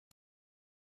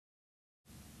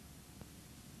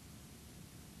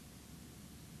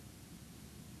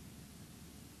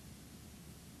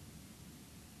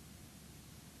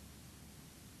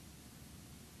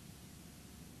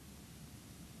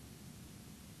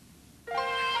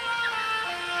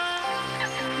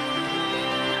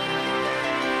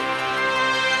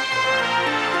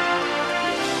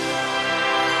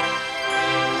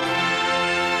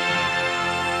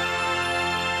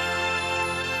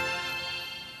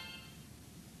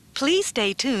Please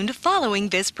stay tuned following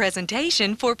this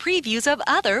presentation for previews of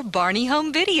other Barney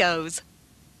home videos.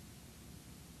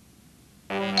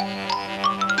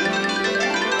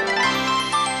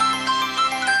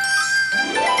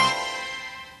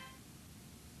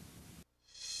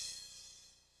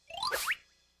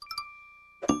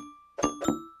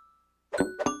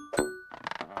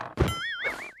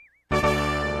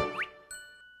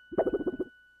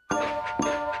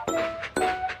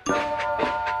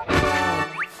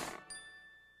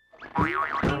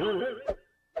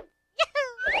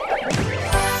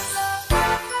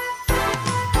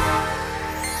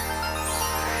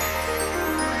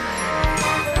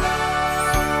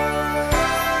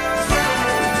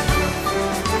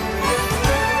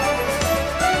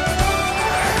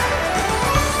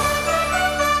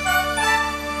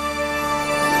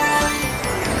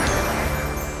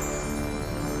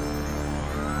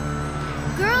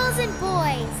 Girls and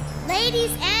boys,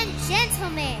 ladies and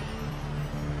gentlemen,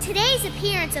 today's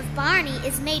appearance of Barney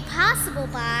is made possible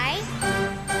by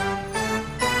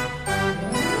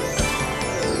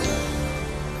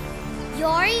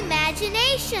your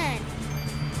imagination.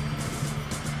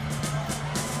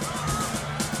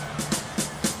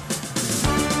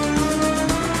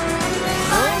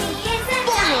 Barney is a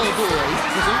dinosaur.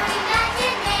 Our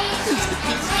imagination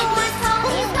can make us whole.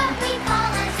 He's what we call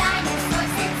a dinosaur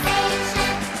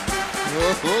sensation.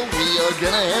 Oh, we are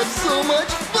gonna have so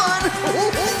much fun!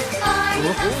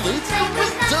 It's great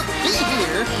to be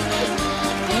here!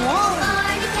 Whoa!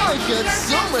 I've got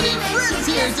so many friends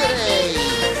here today!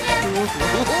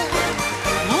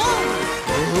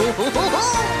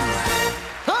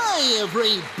 Hi,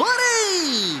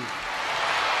 everybody!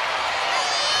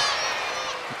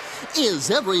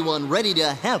 Is everyone ready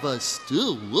to have a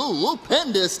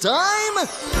stupendous time?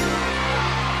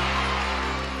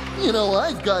 You know,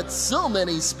 I've got so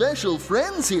many special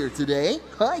friends here today,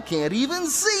 I can't even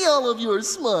see all of your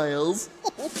smiles.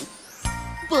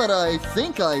 But I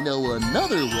think I know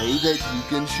another way that you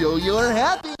can show you're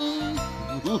happy.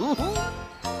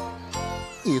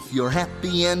 If you're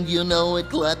happy and you know it,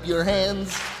 clap your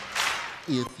hands.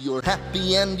 If you're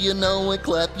happy and you know it,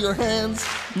 clap your hands.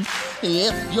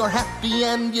 If you're happy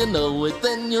and you know it,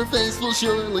 then your face will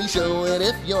surely show it.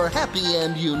 If you're happy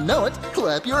and you know it,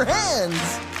 clap your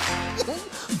hands.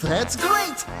 That's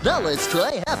great! Now let's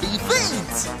try happy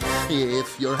feet!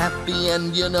 If you're happy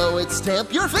and you know it,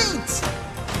 stamp your feet!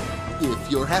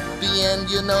 If you're happy and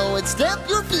you know it, stamp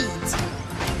your feet!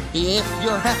 If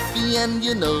you're happy and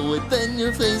you know it, then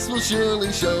your face will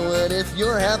surely show it. If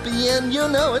you're happy and you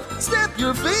know it, stamp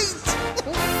your feet!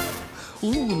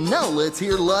 Ooh, now let's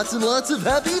hear lots and lots of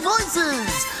happy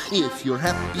voices! If you're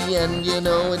happy and you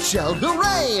know it, shout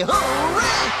hooray!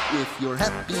 Hooray! If you're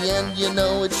happy and you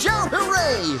know it, shout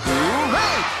hooray!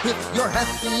 Hooray! If you're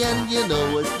happy and you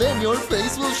know it, then your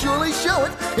face will surely show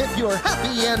it. If you're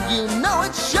happy and you know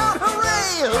it, shout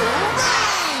hooray!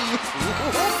 Hooray!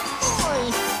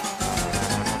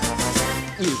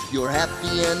 If you're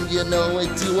happy and you know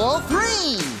it, do all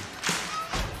three!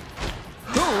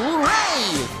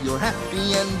 Hooray! If you're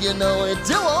happy and you know it,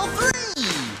 do all three!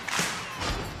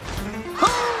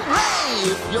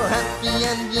 Hooray! If you're happy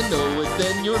and you know it,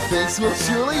 then your face will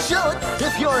surely show it.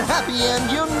 If you're happy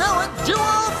and you know it, do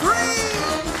all three!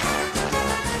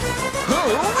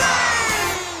 Hooray!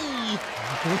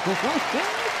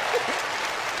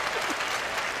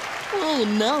 Oh,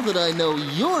 now that I know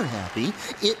you're happy,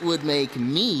 it would make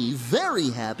me very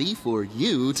happy for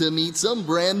you to meet some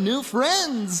brand new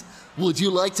friends. Would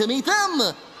you like to meet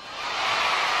them?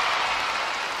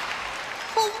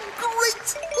 Oh,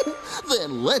 great!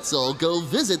 Then let's all go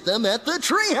visit them at the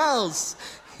treehouse.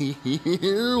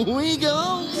 Here we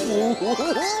go.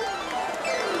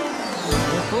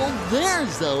 Oh,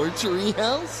 there's our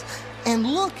treehouse. And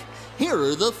look, here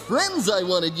are the friends I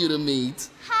wanted you to meet.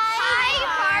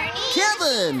 Hi, Barney.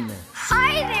 Kevin.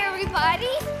 Hi there,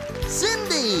 everybody.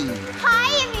 Cindy.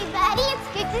 Hi, everybody. It's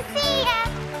good to see ya.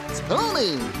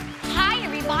 Tony. Hi,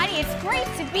 everybody. It's great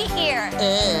to be here.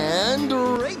 And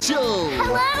Rachel.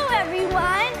 Hello,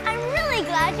 everyone. I'm really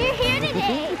glad you're here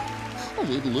today.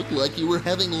 It looked like you were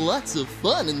having lots of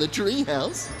fun in the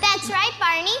treehouse. That's right,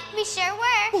 Barney. We sure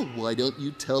were. Well, why don't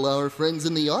you tell our friends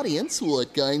in the audience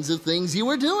what kinds of things you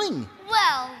were doing?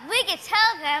 Well, we could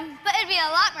tell them, but it'd be a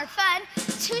lot more fun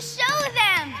to show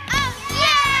them. Oh,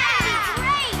 yeah!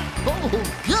 Great! Oh,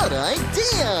 good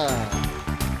idea!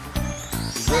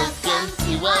 Welcome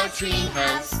to our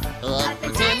treehouse, a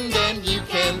pretending you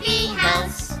can be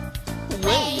house.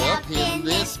 Way up in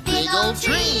this big old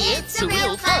tree, it's a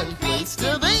real fun place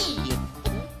to be.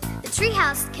 The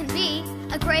treehouse can be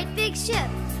a great big ship.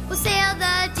 We'll sail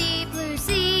the deep blue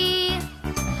sea.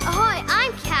 A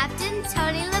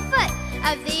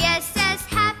of the SS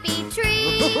Happy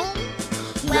Tree.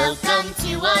 Welcome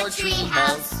to our tree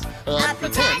house, a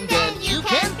pretend and you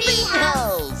can be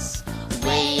house.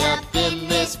 Way up in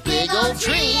this big old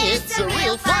tree, it's a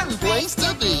real fun place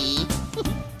to be.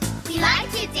 We like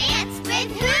to dance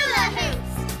with hula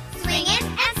hoops, swinging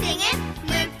and singing,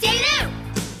 loop-de-loop.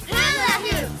 Hula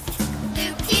hoops,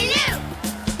 loop-de-loop.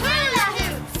 Hula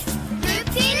hoops,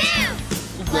 loop-de-loop.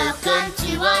 Welcome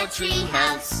to our tree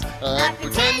house, a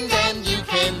pretend and you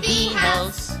can be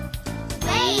house.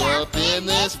 Way up in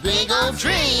this big old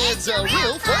tree, it's a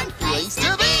real fun place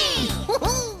to be.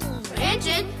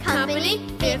 Engine Company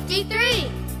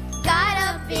 53, got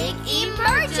a big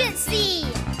emergency.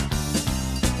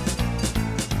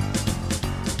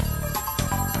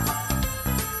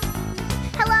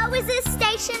 Hello, is this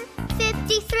station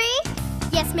 53?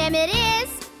 Yes, ma'am, it is.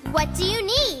 What do you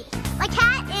need? My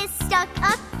cat is stuck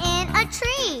up in a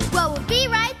tree. Well, we'll be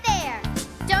right there.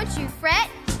 Don't you fret.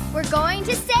 We're going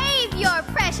to save your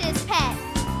precious pet.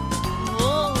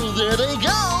 Oh, there they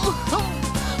go.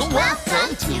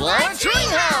 Welcome to our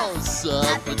treehouse,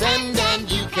 a pretend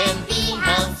and you can be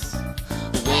house.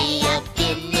 Way up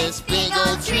in this big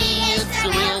old tree, it's a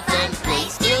real fun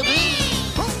place to be.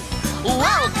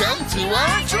 Welcome to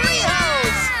our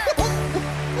treehouse.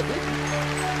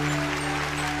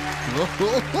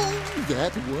 Oh,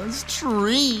 that was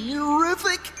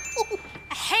terrific.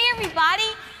 Hey,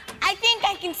 everybody. I think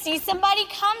I can see somebody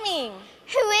coming.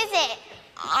 Who is it?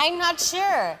 I'm not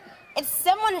sure. It's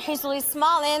someone who's really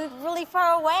small and really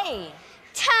far away.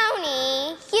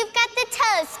 Tony, you've got the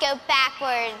telescope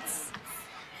backwards.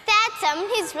 That's someone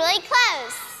who's really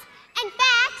close. In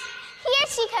fact, here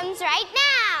she comes right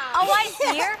now. Oh, I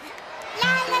see her.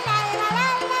 La la la la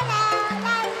la la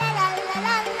la la la la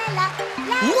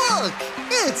la. Look,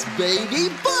 it's Baby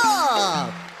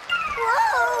Bob.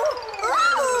 Whoa!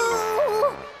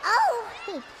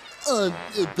 Oh!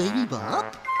 Baby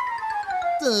Bob?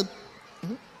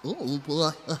 Oh,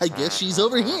 well, I guess she's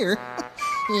over here.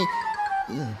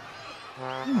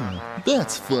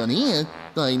 That's funny.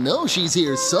 I know she's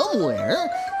here somewhere.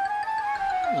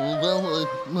 Well,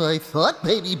 I thought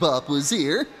Baby Bob was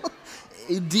here.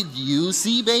 Did you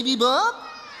see Baby Bob?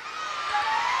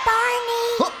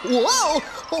 Barney! Whoa!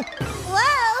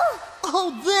 Whoa!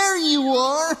 Oh, there you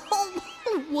are.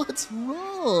 What's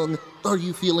wrong? Are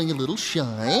you feeling a little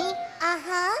shy?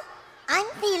 Uh-huh. I'm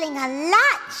feeling a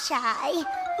lot shy.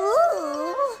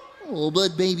 Ooh. Oh,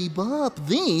 but Baby Bob,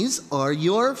 these are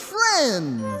your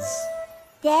friends.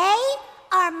 They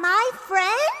are my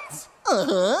friends?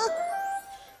 Uh-huh.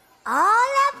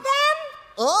 All of them?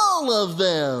 All of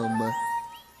them.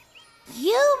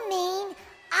 You mean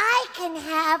I can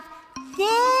have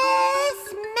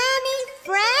this many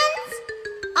friends?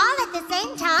 All at the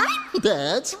same time?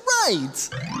 That's right.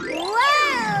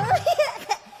 Whoa!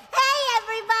 Hey,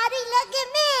 everybody, look at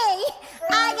me.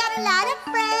 I got a lot of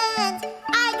friends.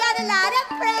 I got a lot of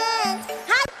friends.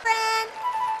 Hi, friend.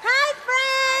 Hi,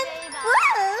 friend.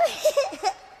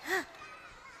 Woo!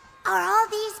 Are all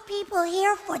these people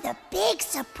here for the big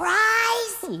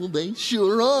surprise? Oh, they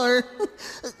sure are.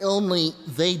 Only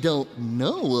they don't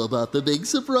know about the big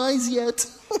surprise yet.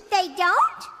 They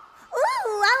don't?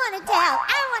 Ooh, I want to tell.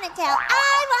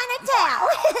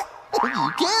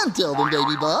 You can tell them,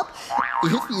 Baby Bob,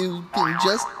 if you can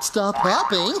just stop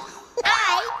hopping.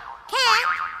 I can't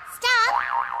stop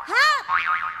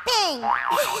hopping.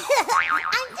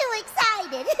 I'm too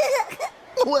excited.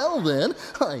 Well then,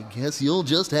 I guess you'll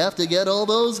just have to get all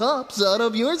those hops out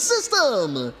of your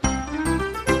system.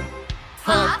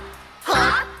 Hop,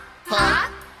 hop,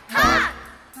 hop, hop.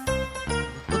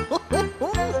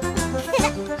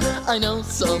 I know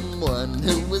someone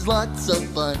who is lots of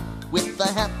fun with a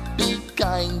happy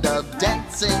kind of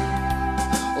dancing.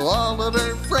 All of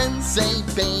her friends say,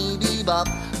 Baby Bob,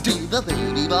 do the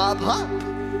Baby Bob hop.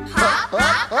 Hop,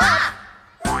 hop, hop.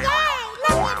 Yay,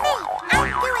 look at me. I'm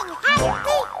doing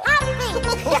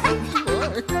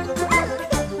happy.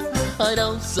 I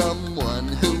know someone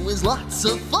who is lots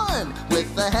of fun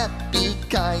with a happy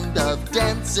kind of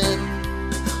dancing.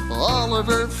 All of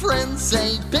her friends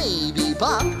say, Baby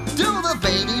Bob, do the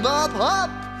Baby Bob hop.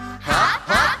 Hop,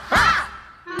 hop, hop.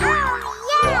 Oh,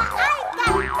 yeah, I've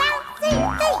got bouncy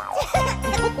feet.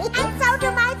 And so do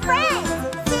my friends.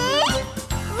 See?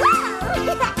 Whoa.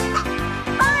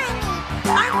 Barney,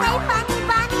 aren't they funny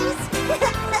bunnies?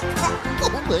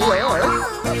 Oh, they are.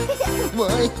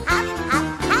 Why? Hop, hop,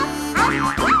 hop, hop.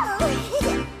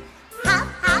 Woo. Hop,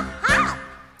 hop, hop.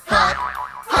 Hop,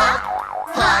 hop,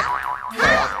 hop,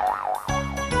 hop.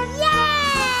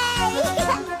 Yay!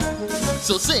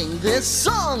 So sing this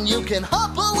song, you can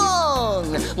hop along.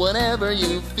 song whenever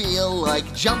you feel like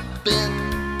jumping.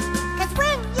 'Cause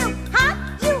when you hop,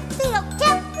 you feel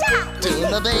tip-top. Do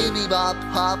the baby bop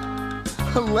hop.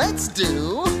 Let's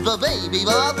do the baby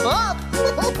bop hop.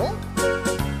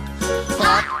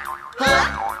 Hop, hop,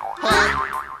 hop,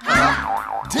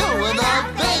 hop. Doing the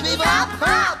baby bop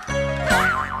hop.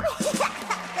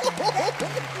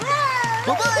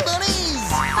 Bye-bye, bunnies.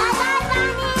 Bye-bye,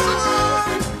 bunnies.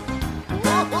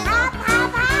 Hop, hop,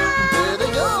 hop. There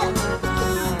they go.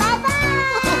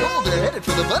 Bye-bye. Oh, they're headed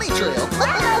for the bunny trail. There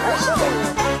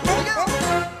they go.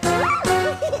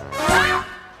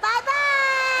 Bye-bye.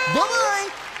 Bye-bye.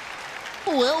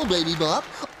 Well, Baby Bop,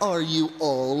 are you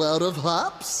all out of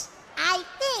hops? I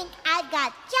think I've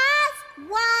got just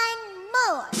one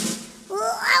more.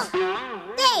 Oh,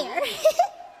 there.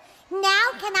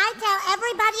 Now, can I tell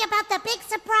everybody about the big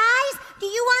surprise? Do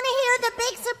you want to hear the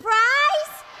big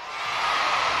surprise?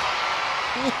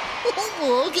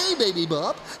 Okay, Baby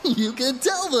Bop, you can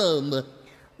tell them.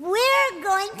 We're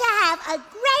going to have a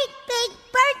great big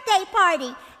birthday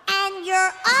party, and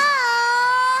you're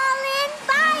all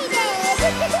invited.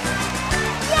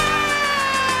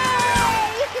 Yay!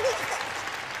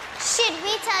 Should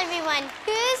we tell everyone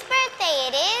whose birthday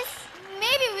it is?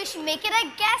 Maybe we should make it a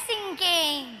guessing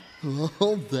game.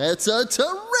 Oh, that's a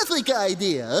terrific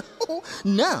idea.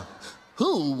 Now,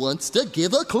 who wants to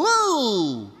give a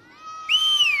clue?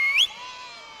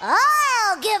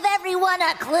 I'll give everyone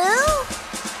a clue.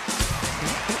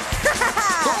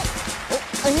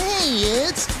 Hey,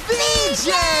 it's VJ!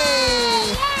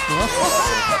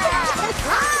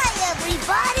 Hi,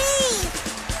 everybody!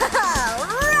 All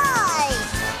right!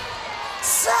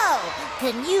 So,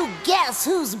 can you guess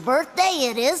whose birthday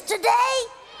it is today?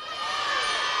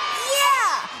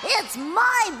 Yeah, it's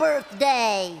my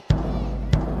birthday!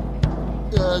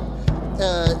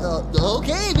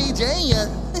 Okay, VJ.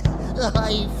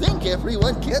 I think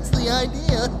everyone gets the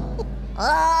idea.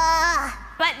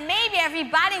 But maybe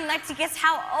everybody would like to guess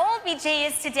how old BJ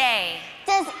is today.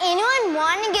 Does anyone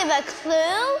want to give a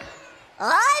clue?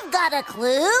 I've got a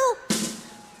clue.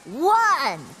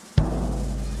 1,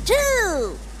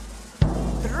 2,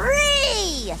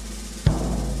 3,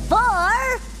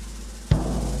 4,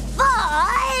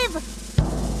 5,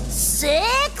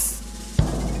 6,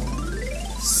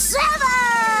 7!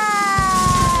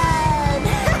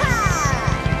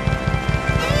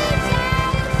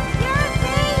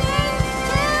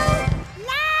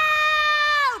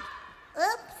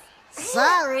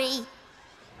 Sorry.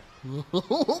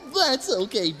 That's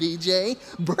okay, BJ.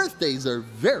 Birthdays are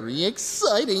very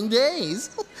exciting days,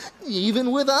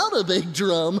 even without a big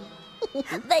drum.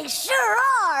 They sure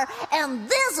are, and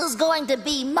this is going to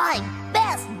be my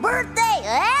best birthday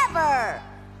ever.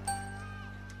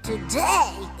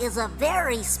 Today is a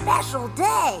very special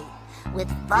day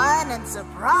with fun and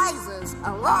surprises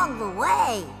along the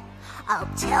way. I'll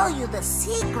tell you the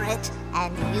secret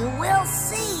and you will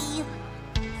see.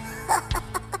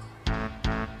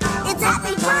 It's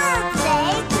happy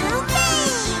birthday to me!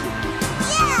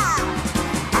 Yeah!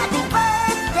 Happy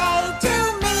birthday to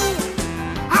me!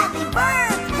 Happy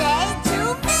birthday to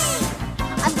me!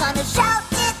 I'm gonna shout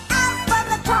it out from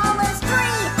the tallest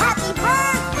tree! Happy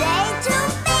birthday to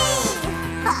me!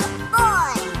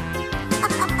 Boy!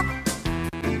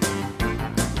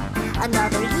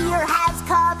 Another year has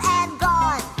come and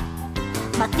gone.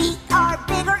 My feet are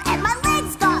bigger and my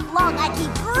legs got long. I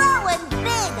keep growing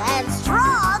big and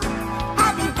strong.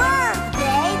 Happy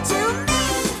birthday to me.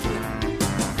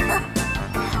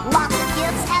 Lots of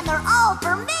gifts and they're all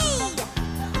for me.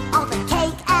 All the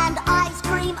cake and ice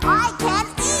cream I can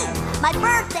eat. My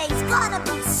birthday's gonna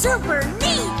be super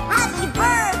neat. Happy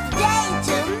birthday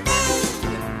to me.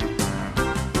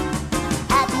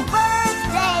 Happy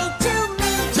birthday to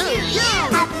me. To you!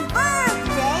 Happy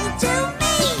birthday to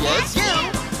me. Yes, you!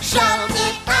 Shout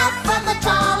it out from the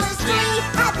tallest tree.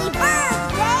 Happy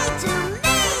birthday to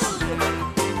me.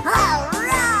 All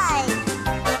right.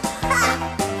 Ha.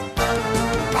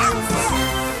 That's it.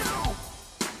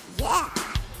 Yeah.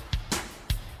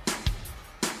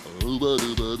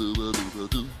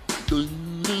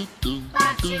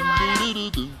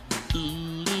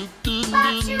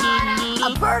 A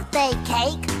birthday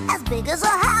cake as big as a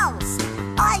house.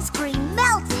 Ice cream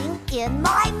melting in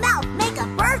my mouth. Make a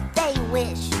birthday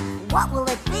wish. What will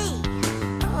it be?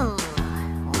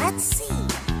 Let's see.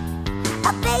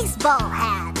 A baseball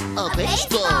hat. A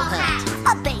baseball hat.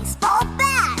 A baseball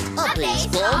bat. A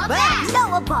baseball bat. No,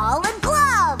 a ball and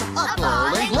glove. A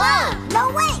ball and glove. No,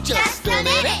 wait. Just a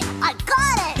minute. I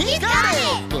got it. He got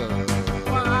it!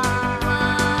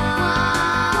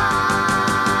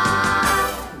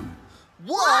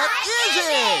 What is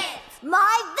it?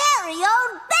 My very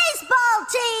own baseball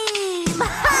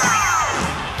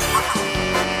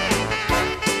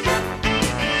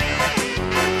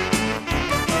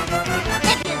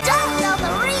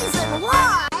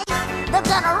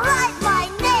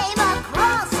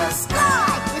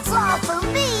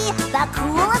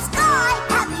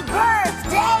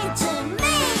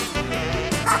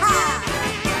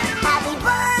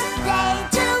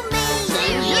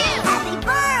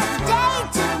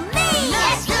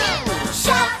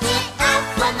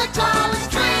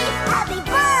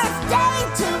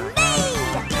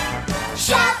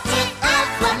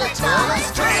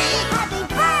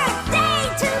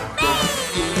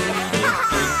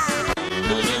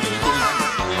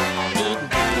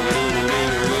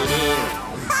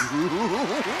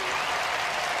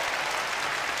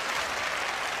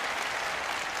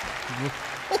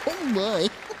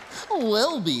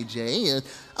know, BJ.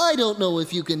 I don't know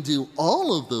if you can do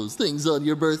all of those things on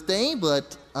your birthday,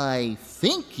 but I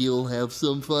think you'll have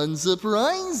some fun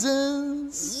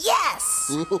surprises.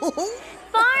 Yes!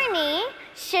 Barney,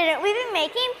 shouldn't we be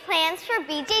making plans for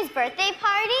BJ's birthday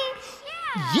party?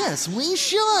 Yeah. Yes, we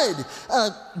should.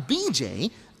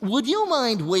 BJ, would you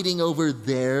mind waiting over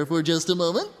there for just a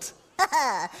moment?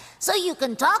 So you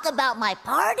can talk about my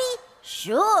party?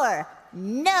 Sure,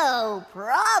 no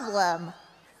problem.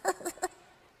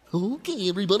 Okay,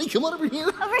 everybody, come on over here.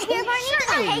 Over here, Barney?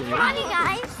 Hey, come on, you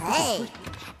guys. Hey,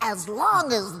 as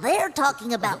long as they're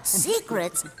talking about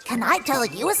secrets, can I tell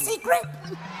you a secret?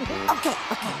 Okay.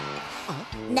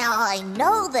 Now, I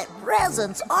know that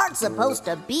presents aren't supposed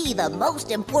to be the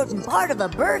most important part of a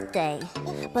birthday,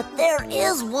 but there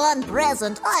is one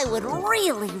present I would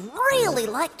really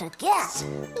like to get.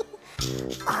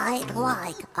 I'd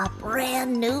like a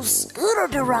brand new scooter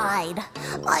to ride.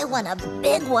 I want a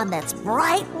big one that's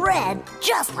bright red,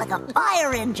 just like a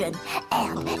fire engine.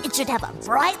 And it should have a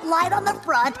bright light on the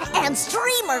front and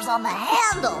streamers on the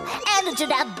handle. And it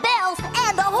should have bells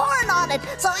and a horn on it,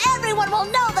 so everyone will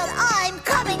know that I'm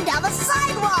coming down the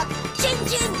sidewalk. Ching,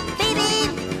 ching, beep, beep.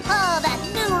 Oh, that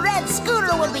new red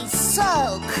scooter would be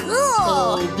so cool.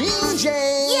 Oh, BJ!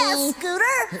 Yes,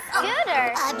 Scooter.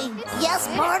 Scooter? Yes,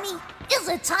 Barney. Is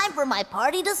it time for my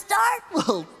party to start?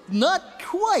 Well, not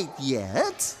quite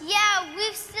yet. Yeah,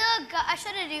 we've still got a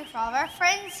show to do for all of our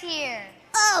friends here.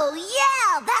 Oh,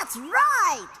 yeah, that's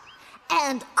right.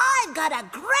 And I've got a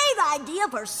great idea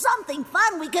for something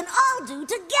fun we can all do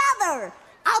together.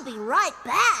 I'll be right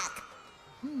back.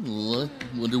 I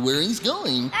wonder where he's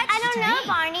going. I don't know,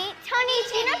 Barney. Tony,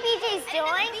 do you know what BJ's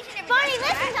doing? Barney,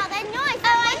 listen to all that noise.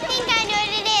 Oh, I think I know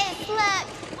what it is. Look.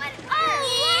 What?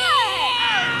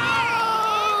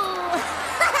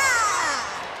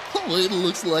 Oh, it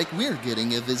looks like we're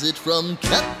getting a visit from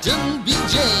Captain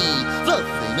BJ, the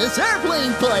famous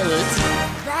airplane pilot.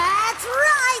 That's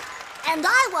right. And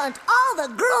I want all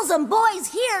the girls and boys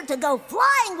here to go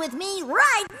flying with me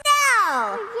right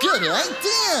now. Good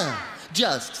idea.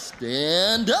 Just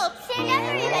stand up. Stand up,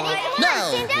 everybody. Come on, Now,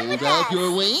 stand up hold with out us.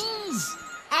 your wings.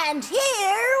 And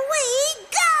here we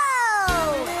go.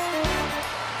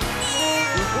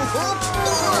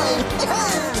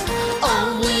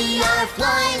 Oh, we are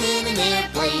flying in an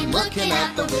airplane, looking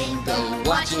out the window,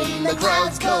 watching the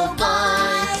clouds go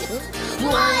by.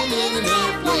 Flying in an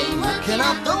airplane, looking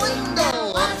out the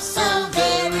window, up so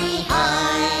very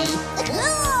high.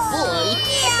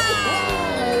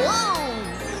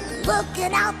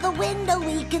 Looking out the window,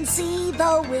 we can see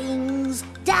the wings.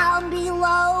 Down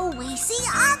below, we see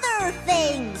other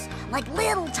things, like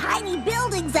little tiny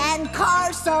buildings and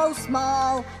cars so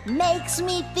small. Makes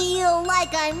me feel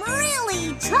like I'm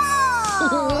really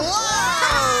tall.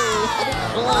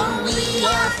 Oh, we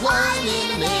are flying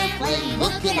in an airplane,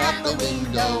 looking out the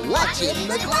window, watching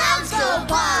the clouds go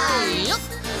by.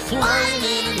 Flying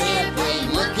in an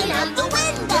airplane, looking out the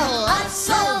window, up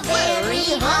so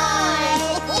very high.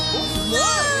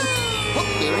 Oh,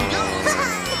 there we go.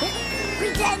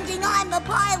 Pretending I'm the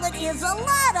pilot is a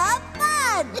lot of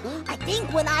fun. I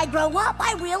think when I grow up,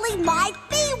 I really might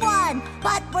be one.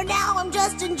 But for now, I'm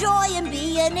just enjoying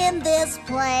being in this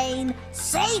plane,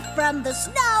 safe from the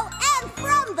snow and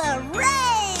from the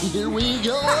rain. Here we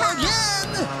go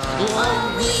again.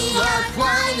 Oh, we are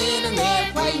flying in an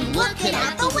airplane, looking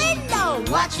out the window,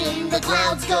 watching the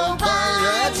clouds go by.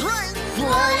 That's right.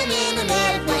 Flying in an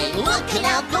airplane, looking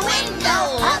out the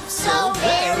window, up so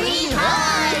very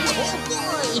high. Oh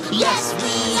boy! Yes,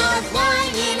 we are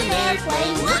flying in an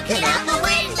airplane, looking out the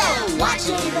window,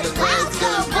 watching the clouds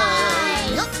go by.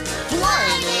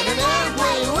 Flying in an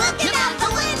airplane, looking out the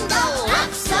window,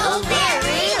 up so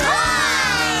very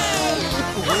high.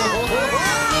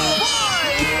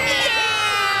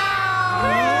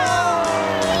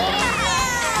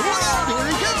 Wow, here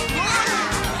we go.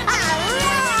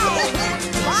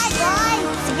 Bye, guys.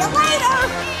 See you later.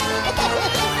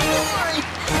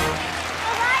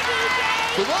 Bye, BJ.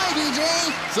 Goodbye, BJ.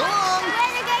 So long. We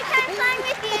had a great time flying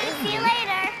with you. See you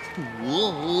later.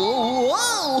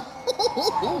 Whoa!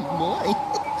 Oh my!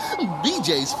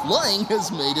 BJ's flying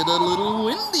has made it a little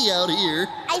windy out here.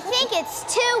 I think it's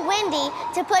too windy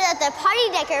to put up the party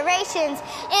decorations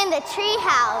in the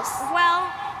treehouse. Well,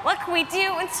 what can we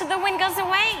do until the wind goes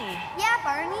away? Yeah,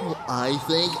 Barney. Well, I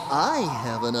think I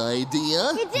have an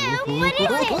idea. You do? What do you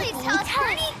think? Please tell us,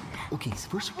 Barney. Okay, so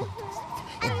first of all,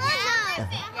 I love it.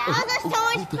 Oh, that's so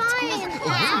much fun.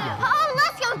 Oh,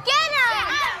 let's go get him.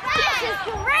 This is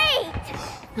great.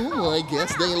 oh, I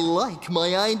guess they like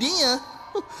my idea.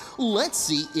 Let's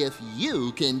see if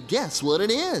you can guess what it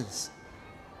is.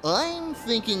 I'm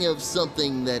thinking of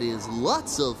something that is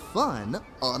lots of fun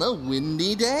on a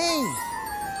windy day.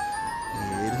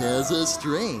 It has a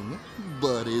string,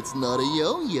 but it's not a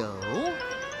yo-yo.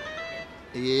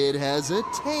 It has a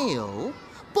tail,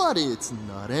 but it's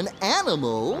not an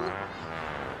animal.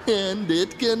 And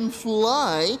it can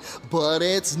fly, but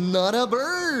it's not a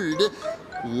bird.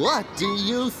 What do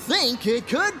you think it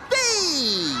could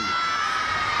be?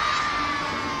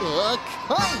 A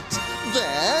kite!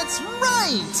 That's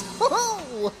right!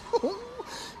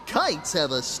 Kites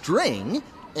have a string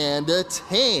and a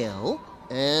tail,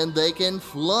 and they can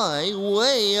fly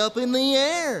way up in the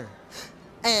air.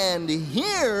 And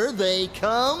here they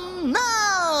come now!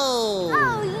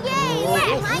 Oh, yay!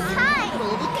 Where's my kite?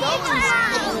 Oh, the colors!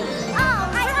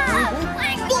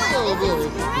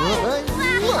 I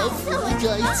love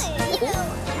kites!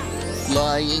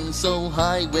 Flying so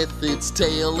high with its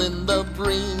tail in the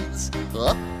breeze,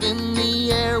 up in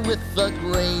the air with the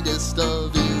greatest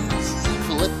of ease,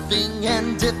 flipping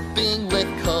and dipping with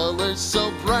colors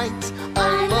so bright.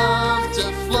 I love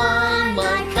to fly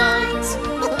my kite,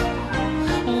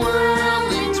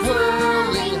 whirling,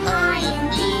 twirling high in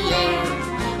the air,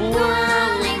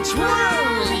 whirling,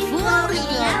 twirling,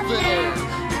 floating up there.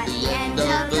 At the end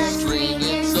of the string,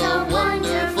 it's a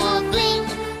wonderful thing.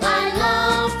 I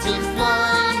love to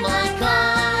fly my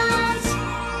kite.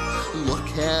 Look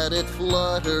at it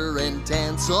flutter and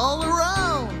dance all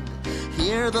around.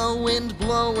 Hear the wind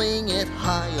blowing it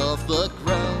high off the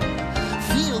ground.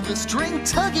 Feel the string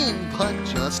tugging, but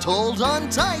just hold on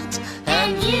tight,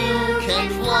 and you can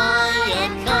fly a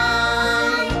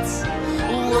kite.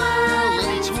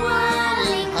 Whirling,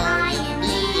 twirling high in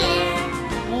the air,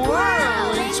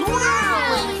 whirling,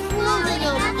 twirling, floating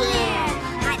up there.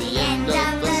 At the end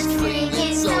of the string,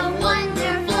 it's a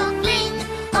wonderful thing.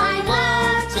 I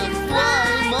love to fly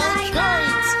my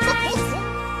kite.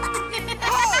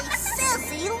 Hey,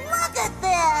 Sissy, look at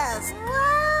this!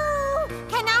 Whoa!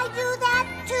 Can I do that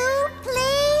too,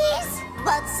 please?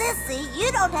 But Sissy,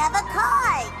 you don't have a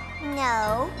kite.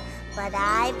 No, but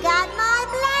I've got my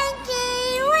blankie.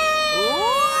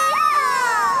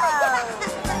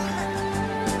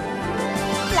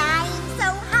 Flying so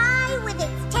high with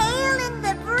its tail in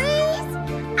the breeze,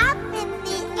 up in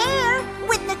the air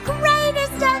with the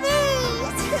greatest of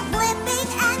ease, flipping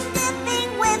and dipping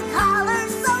with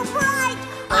colors so bright.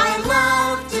 I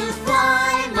love to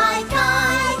fly my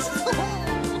kite,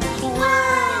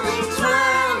 whirling,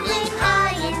 twirling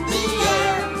high in the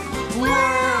air,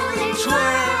 whirling,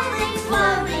 twirling,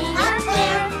 floating up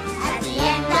there. At the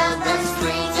end of the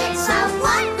string, it's a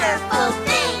wonderful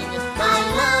thing. I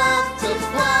love to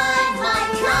fly my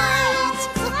kite.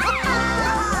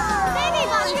 Baby,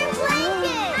 Mom, your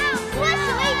blanket! What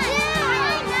should we do?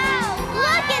 I know!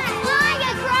 Look, it's flying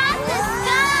across the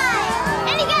sky!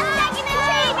 And he got stuck in a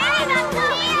tree! And he got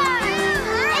stuck here!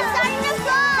 It's starting to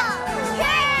fall!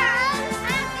 Here!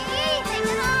 After you take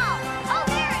it off! Oh,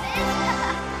 there it is!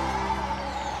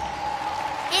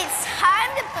 It's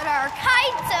time to put our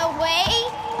kites away!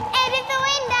 And if the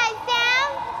wind dies down,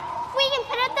 we can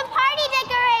put up the party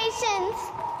decorations!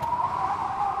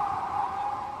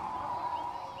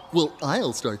 Well,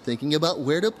 I'll start thinking about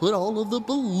where to put all of the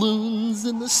balloons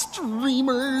and the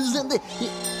streamers and the...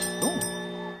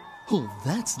 Oh,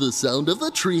 that's the sound of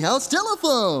the treehouse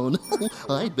telephone.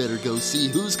 I'd better go see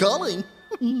who's calling.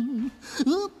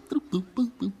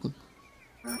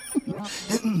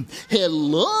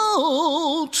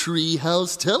 Hello,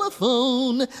 treehouse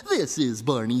telephone. This is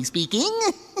Barney speaking.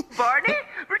 Barney?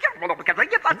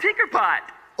 A Tinkerpot.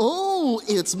 Oh,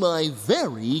 it's my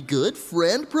very good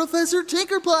friend, Professor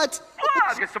Tinkerpot. Oh,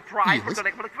 I'm surprised. Yes. What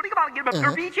about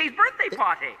for BJ's birthday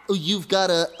party? Oh, you've got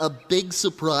a big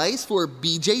surprise for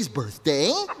BJ's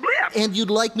birthday? Blip. And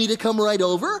you'd like me to come right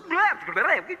over? Blip.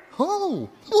 Oh,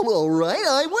 well, all right,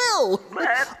 I will.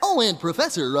 Blip. Oh, and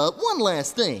Professor, one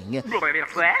last thing.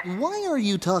 Blip. Why are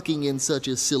you talking in such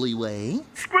a silly way?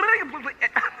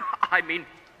 I mean,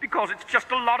 because it's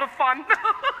just a lot of fun.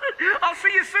 I'll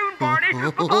see you soon, Barney.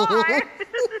 Bye.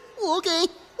 Okay.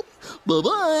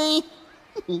 Bye-bye.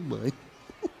 Oh, my.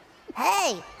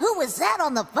 Hey, who was that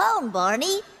on the phone,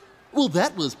 Barney? Well,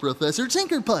 that was Professor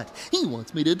Tinkerpot. He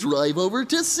wants me to drive over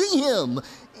to see him.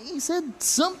 He said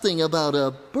something about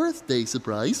a birthday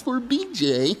surprise for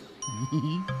BJ.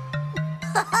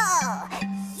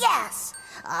 Yes!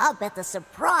 I'll bet the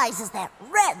surprise is that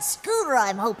red scooter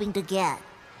I'm hoping to get.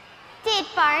 Did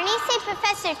Barney say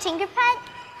Professor Tinkerpot?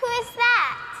 Who is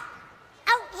that?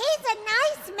 Oh, he's a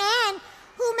nice man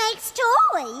who makes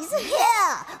toys.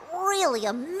 Yeah, really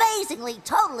amazingly,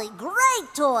 totally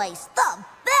great toys. The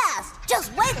best.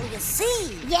 Just wait till you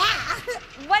see. Yeah.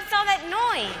 What's all that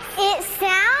noise? It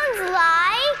sounds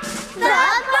like The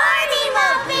Barney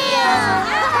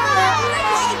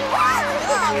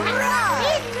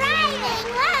He's driving.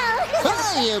 Whoa.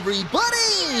 Hi,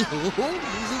 everybody!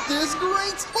 Isn't this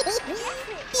great?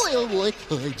 Boy, oh boy,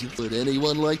 would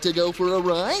anyone like to go for a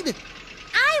ride?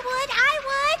 I would.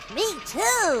 Me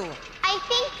too. I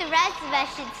think the rest of us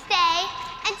should stay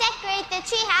and decorate the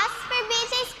treehouse for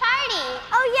BJ's party.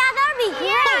 Oh, yeah, that'd be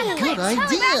great. Good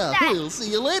idea. We'll see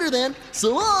you later then.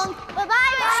 So long. Bye-bye,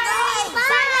 Barney.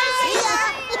 Bye.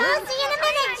 I'll see you in a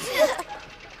minute.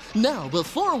 Now,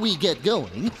 before we get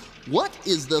going, what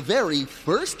is the very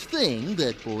first thing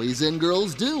that boys and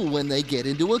girls do when they get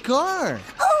into a car?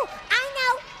 Oh,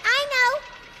 I know.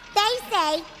 They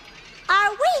say,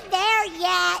 are we there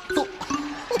yet?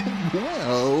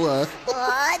 Well,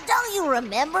 Don't you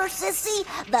remember, Sissy?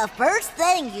 The first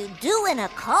thing you do in a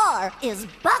car is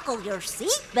buckle your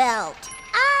seatbelt.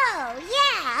 Oh,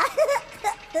 yeah.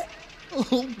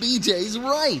 oh, BJ's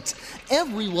right.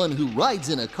 Everyone who rides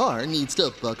in a car needs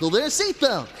to buckle their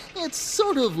seatbelt. It's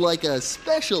sort of like a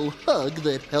special hug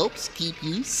that helps keep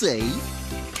you safe.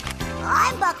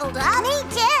 I'm buckled up. Me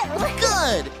too.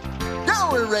 Good. Now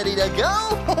we're ready to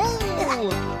go.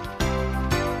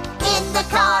 In the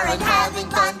car and having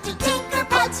fun, to Tinker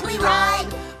Putz we ride.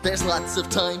 There's lots of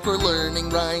time for learning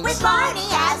rhymes. With Barney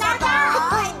as our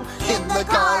guide. In the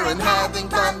car and having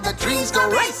fun, the trees go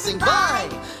racing by.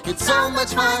 It's so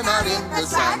much fun out in the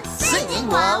sun, singing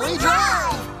while we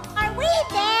drive. Are we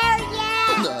there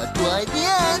yet? Not quite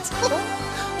yet.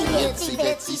 The itsy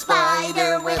bitsy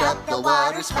spider went up the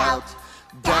water spout.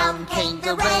 Down came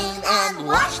the rain and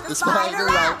washed the spider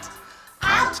out.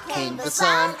 Out came the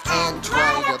sun and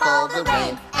dried up all the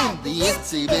rain. And the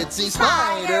itsy bitsy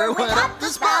spider went up the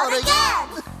spout again.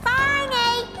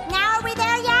 Barney, now are we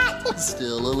there yet?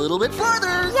 Still a little bit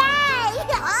further. Yay!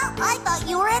 I thought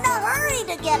you were in a hurry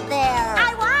to get there.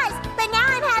 I was, but now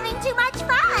I'm having too much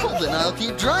fun. Well, then I'll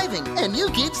keep driving and you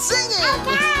keep singing.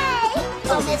 Okay.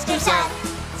 Oh, Mr. Sun,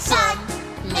 Sun,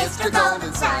 Mr.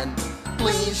 Golden Sun,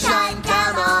 please shine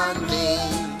down on me.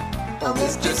 Oh,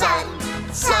 Mr. Sun,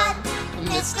 Sun,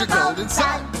 Mr. Golden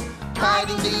Sun,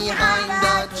 hiding behind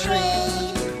a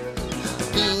tree.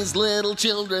 These little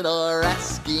children are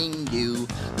asking you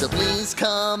to please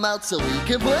come out so we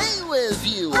can play with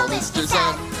you. Oh, Mr.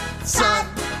 Sun, Sun,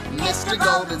 Mr.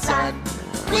 Golden Sun,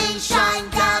 please shine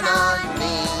down on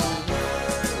me.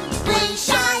 Please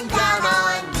shine down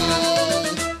on me.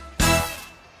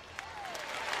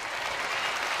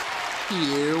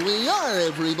 Here we are,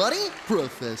 everybody.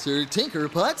 Professor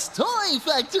Tinkerput's Toy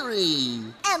Factory.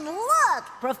 And look,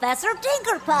 Professor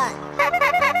Tinkerput.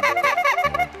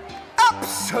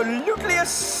 Absolutely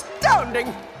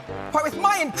astounding! Why, with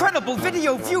my incredible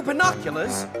video view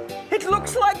binoculars, it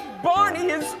looks like Barney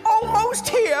is almost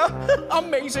here.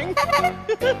 Amazing.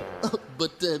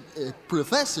 But,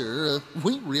 Professor,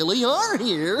 we really are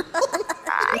here.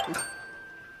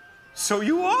 So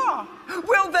you are.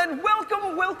 Well then,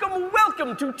 welcome, welcome,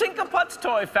 welcome to Tinkerput's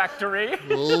Toy Factory.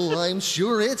 Oh, I'm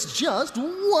sure it's just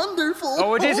wonderful.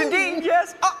 Oh, it is indeed,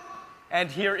 yes. Ah,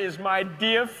 and here is my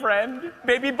dear friend,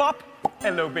 Baby Bop.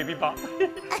 Hello, Baby Bop.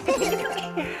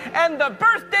 And the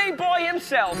birthday boy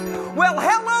himself. Well,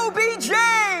 hello, BJ.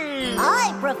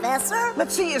 Hi, Professor.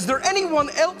 Let's see, is there anyone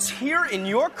else here in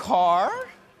your car?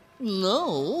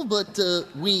 No, but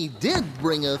we did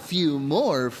bring a few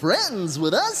more friends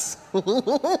with us.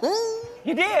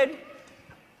 You did?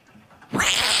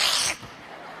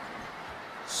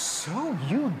 So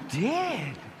you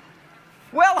did.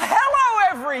 Well, hello,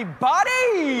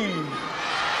 everybody.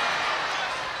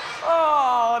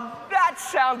 Oh, that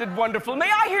sounded wonderful. May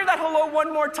I hear that hello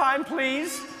one more time,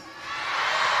 please?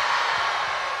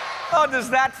 Oh,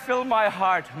 does that fill my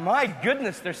heart? My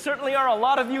goodness, there certainly are a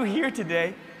lot of you here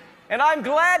today. And I'm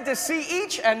glad to see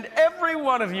each and every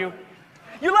one of you.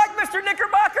 You like Mr.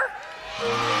 Knickerbocker?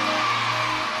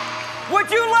 Would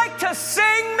you like to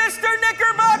sing, Mr.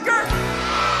 Knickerbocker?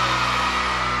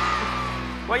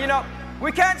 Well, you know,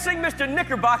 we can't sing Mr.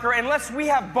 Knickerbocker unless we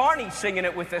have Barney singing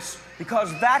it with us, because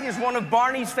that is one of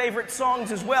Barney's favorite songs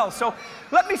as well. So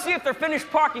let me see if they're finished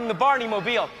parking the Barney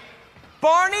mobile.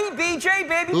 Barney, BJ,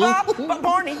 Baby Bop,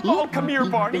 Barney. Oh, come here,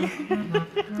 Barney.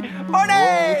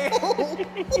 Barney!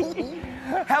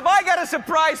 Have I got a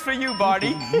surprise for you,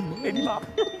 Barney? Baby Bop.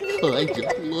 I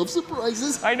just love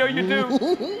surprises. I know you do.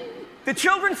 The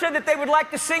children said that they would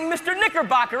like to sing Mr.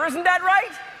 Knickerbocker, isn't that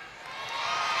right?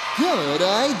 Good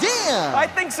idea. I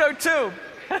think so, too.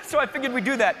 So I figured we'd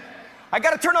do that. I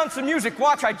gotta turn on some music.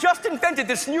 Watch, I just invented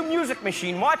this new music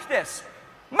machine. Watch this.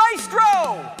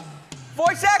 Maestro!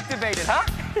 Voice activated, huh?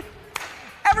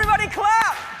 Everybody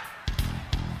clap!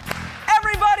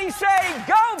 Everybody say,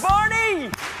 go,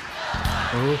 Barney!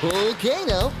 Okay,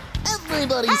 now,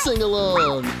 everybody sing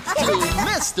along to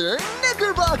Mr.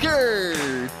 Knickerbocker!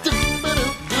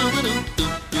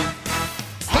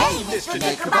 Hey, Mr.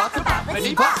 Knickerbocker,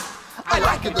 boppity-bop. I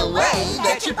like it the way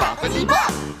that you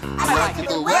boppity-bop. I like it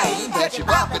the way that you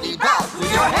boppity-bop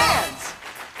with your hands.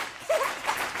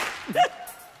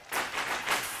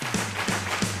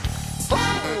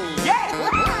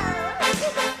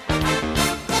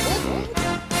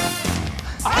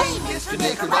 Hey, Mr.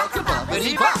 Knickerbocker,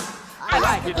 boppity-bop. I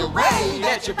like it the way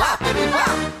that you boppity-bop.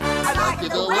 I like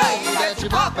it the way that you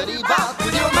boppity-bop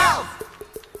with your mouth.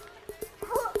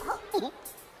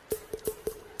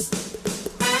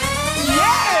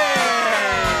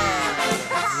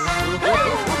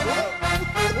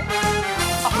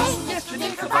 Hey, Mr.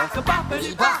 Knickerbocker,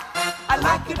 boppity-bop. I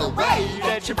like it the way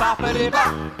that you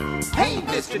boppity-bop. Hey,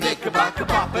 Mr. Knickerbocker,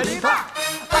 boppity-bop.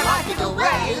 I like it the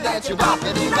way that you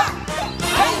boppity-bop.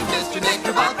 Hey, Mr.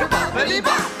 Knickerbocker,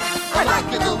 boppity-bop. I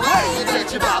like it the way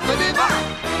that you boppity-bop.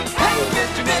 Hey,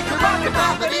 Mr. Knickerbocker,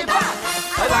 boppity-bop.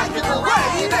 I like it the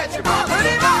way that you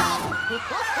boppity-bop.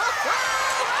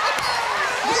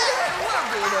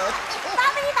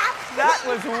 That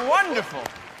was wonderful.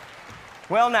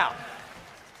 Well, now,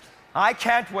 I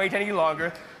can't wait any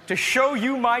longer to show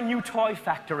you my new toy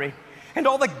factory and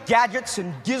all the gadgets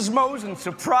and gizmos and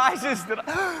surprises that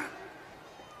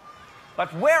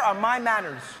But where are my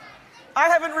manners? I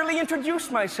haven't really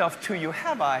introduced myself to you,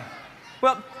 have I?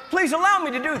 Well, please allow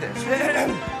me to do this.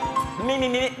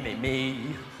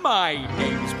 Me. My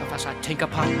name's Professor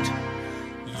Tinkerpot.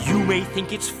 You may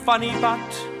think it's funny, but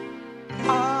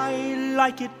I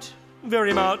like it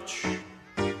very much.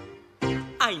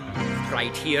 I moved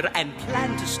right here and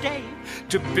plan to stay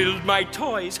to build my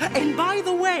toys. And by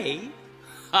the way,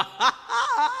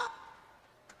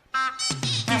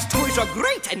 these toys are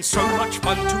great and so much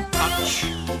fun to touch.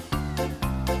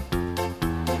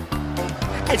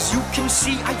 As you can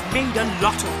see, I've made a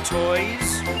lot of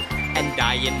toys, and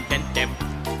I invent them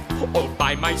all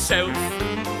by myself.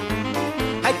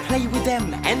 I play with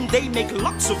them and they make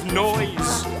lots of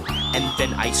noise, and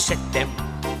then I set them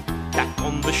back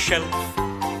on the shelf.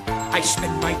 I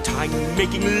spend my time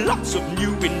making lots of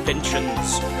new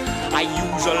inventions. I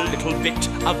use a little bit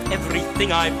of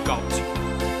everything I've got.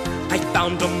 I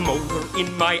found a motor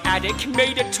in my attic,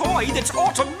 made a toy that's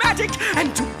automatic,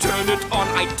 and to turn it on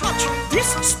I touch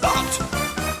this spot.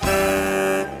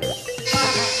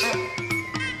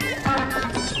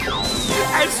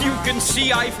 As you can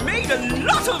see, I've made a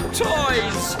lot of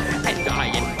toys, and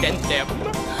I invent them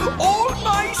all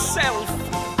myself.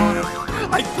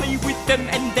 I play with them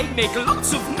and they make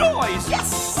lots of noise.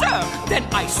 Yes, sir. Then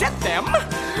I set them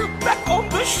back on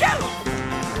the shelf.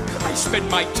 I spend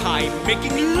my time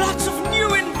making lots of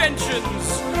new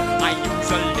inventions. I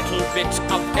use a little bit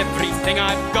of everything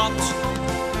I've got.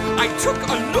 I took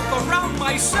a look around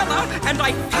my cellar and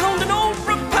I found an old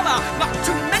propeller, not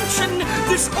to mention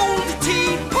this old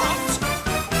teapot.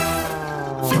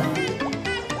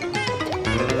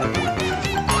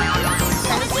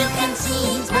 As you can see,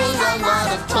 he's made a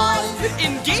lot of toys.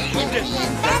 Indeed. And he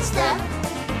invents them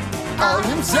all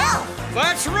himself.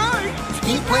 That's right.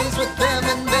 He plays with them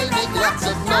and they make lots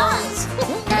of noise.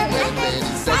 And then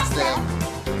he sets them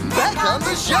back on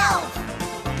the shelf.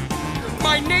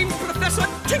 My name's Professor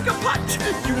Tinkerpot.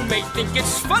 You may think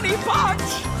it's funny, but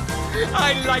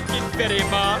I like it very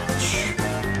much.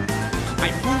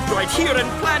 I moved right here and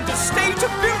plan to stay to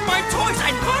build my toys.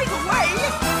 And by the way,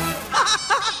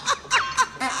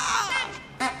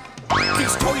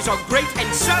 these toys are great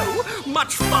and so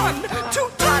much fun to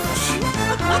touch.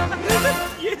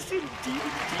 Yes, indeed.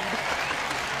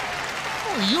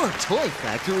 Oh, your toy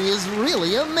factory is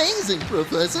really amazing,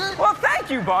 Professor. Well, thank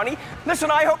you, Barney.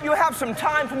 Listen, I hope you have some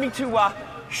time for me to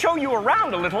show you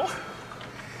around a little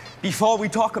before we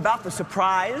talk about the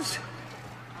surprise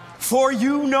for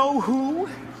you know who.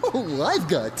 Oh, I've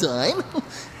got time.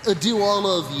 Do all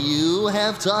of you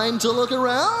have time to look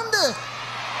around?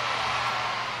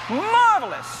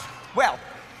 Marvelous. Well,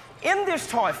 in this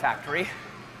toy factory,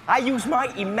 I use my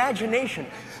imagination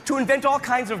to invent all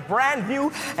kinds of brand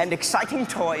new and exciting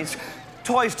toys.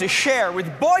 Toys to share with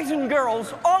boys and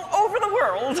girls all over the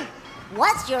world.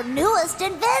 What's your newest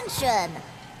invention?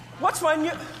 What's my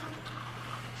new...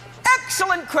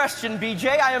 Excellent question,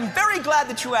 BJ. I am very glad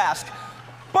that you asked.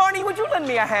 Barney, would you lend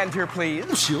me a hand here,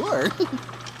 please? Sure.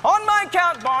 On my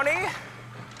count, Barney.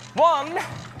 1,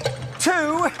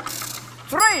 2,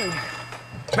 3.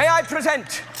 may I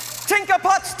present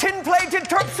Tinkerpot's tin-plated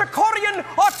terpsichorean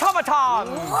automaton.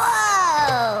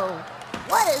 Whoa!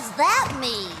 What does that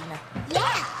mean?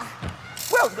 Yeah.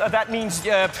 Well, that means,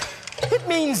 it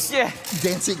means,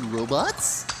 Dancing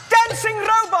robots? dancing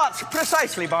robots!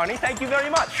 Precisely, Barney. Thank you very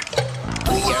much.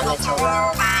 We are little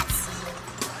robots.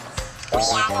 We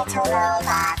are little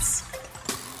robots.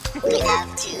 We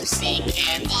love to sing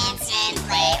and dance and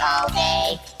play all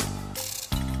day.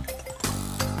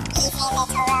 He's a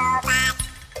little robot.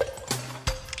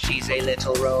 She's a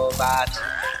little robot.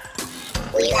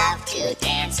 We love to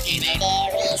dance in a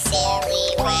very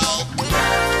silly way.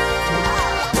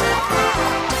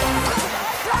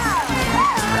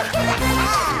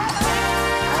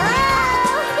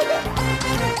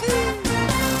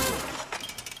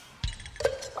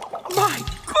 My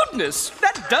goodness,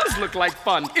 that does look like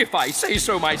fun, if I say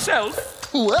so myself.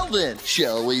 Well then,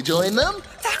 shall we join them?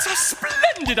 That's a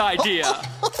splendid idea.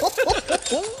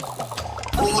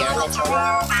 We are little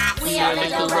robots. We are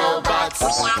little robots. We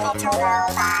are little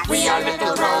robots. We are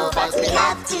little robots. We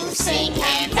love to sing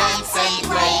and dance and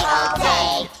play all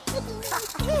day.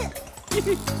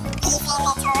 He's a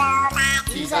little robot.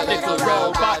 She's a little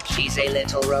robot. She's a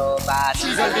little robot.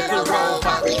 She's a little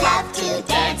robot. We love to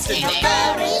dance in a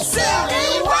very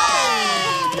silly way.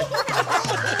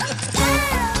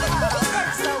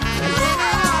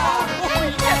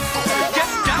 Get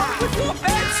down with your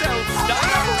bad selves,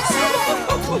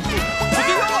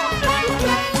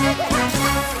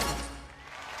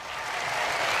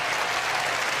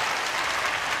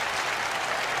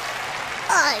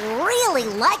 I really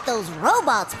like those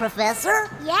robots, Professor.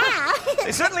 Yeah.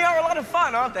 They certainly are a lot of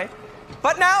fun, aren't they?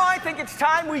 But now I think it's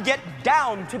time we get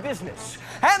down to business.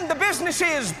 And the business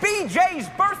is BJ's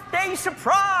birthday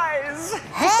surprise.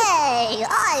 Hey,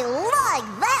 I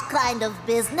like that kind of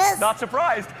business. Not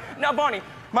surprised. Now, Barney,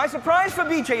 my surprise for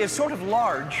BJ is sort of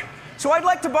large. So I'd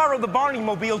like to borrow the Barney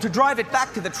mobile to drive it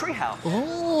back to the treehouse.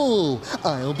 Oh,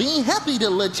 I'll be happy to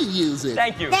let you use it.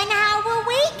 Thank you. Then how will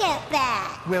we get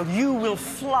back? Well, you will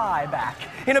fly back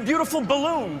in a beautiful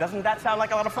balloon. Doesn't that sound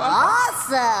like a lot of fun?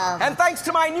 Awesome. And thanks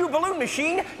to my new balloon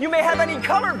machine, you may have any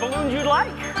colored balloons you'd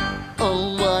like.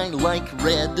 Oh, I like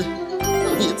red.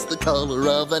 It's the color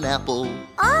of an apple.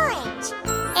 Orange.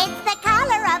 It's the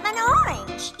color of an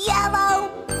orange.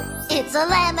 Yellow. It's a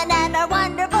lemon and a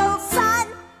wonderful sun.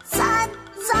 Sun,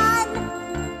 sun.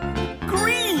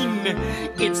 Green.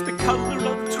 It's the color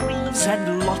of trees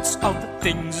and lots of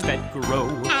things that grow.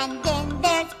 And then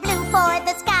there's blue for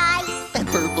the sky. And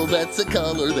purple, that's a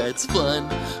color that's fun.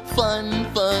 Fun,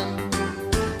 fun.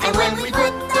 And when we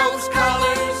put those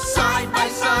colors side by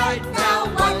side, now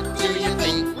what do you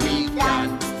think we've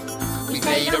done? We've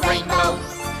made a rainbow,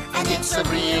 and it's a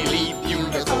really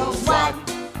beautiful one.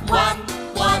 One,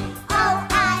 one. Oh,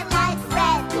 I like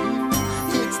red.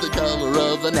 It's the color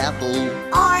of an apple.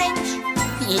 Orange.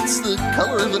 It's the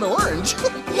color of an orange.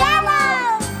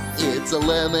 Yellow. It's a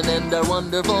lemon and our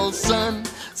wonderful sun.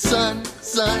 Sun,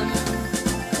 sun.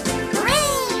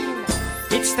 Green.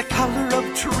 It's the color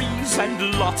of trees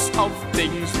and lots of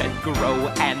things that grow.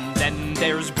 And then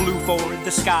there's blue for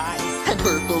the sky. And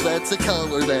purple, that's a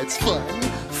color that's fun.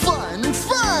 Fun,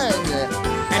 fun.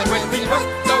 And when we put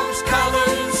those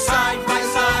colors side by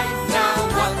side, now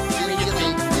what do you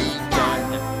think we've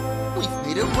done? We've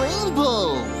made a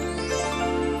rainbow.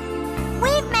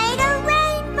 We've made a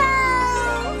rainbow.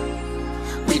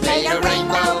 We've made a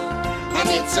rainbow, and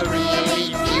it's a really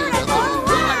beautiful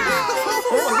one.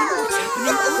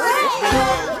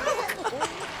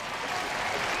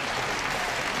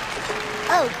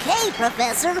 Okay,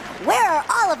 Professor, where are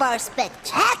all of our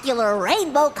spectacular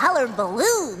rainbow-colored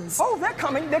balloons? Oh, they're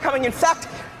coming. They're coming. In fact,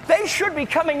 they should be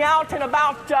coming out in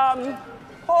about, a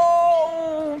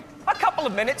couple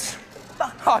of minutes.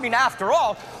 I mean, after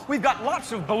all, we've got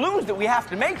lots of balloons that we have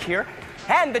to make here,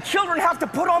 and the children have to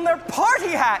put on their party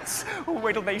hats.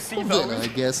 Wait till they see those. Then I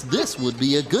guess this would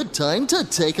be a good time to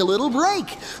take a little break,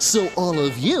 so all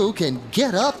of you can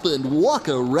get up and walk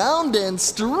around and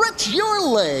stretch your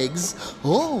legs.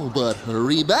 Oh, but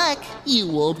hurry back. You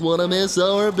won't want to miss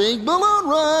our big balloon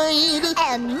ride.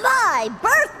 And my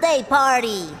birthday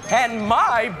party! And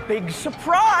my big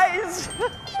surprise.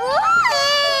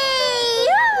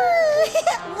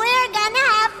 We're gonna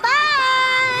have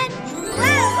fun!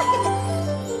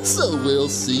 So we'll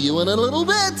see you in a little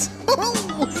bit.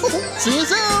 See you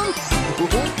soon. Just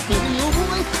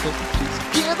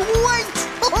can't wait.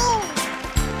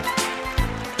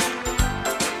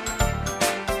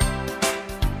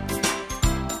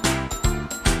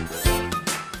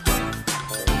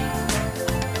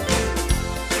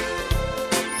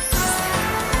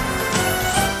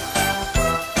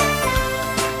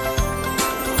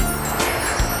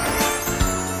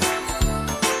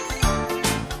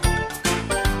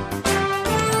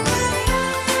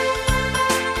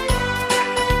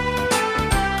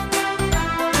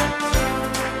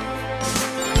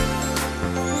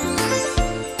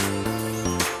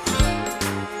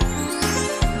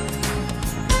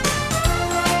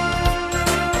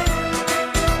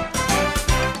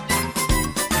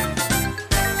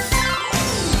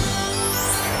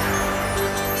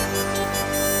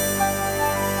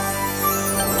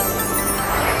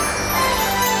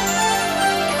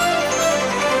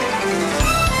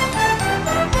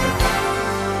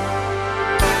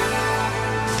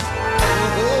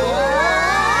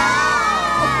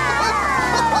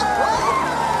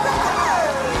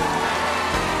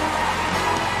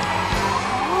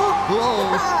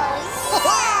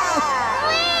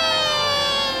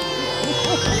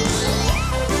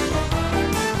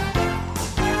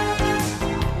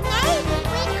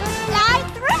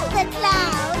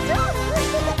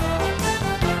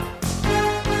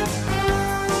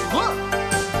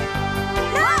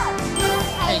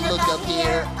 look up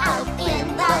here, up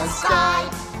in the sky.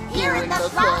 Here in the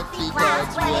fluffy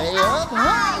clouds way up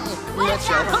high. Let's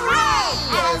shout hooray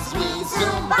as we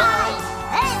zoom by.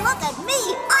 Hey, look at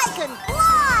me, I can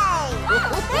fly!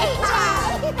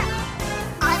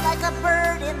 I'm like a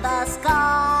bird in the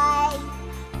sky,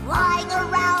 flying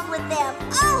around with them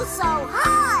oh so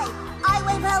high. I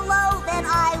wave hello, then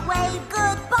I wave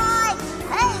goodbye.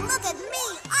 Hey, look at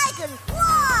me, I can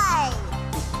fly!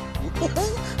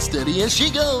 Steady as she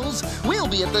goes, we'll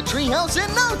be at the treehouse in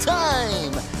no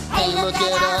time. Hey, look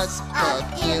at us up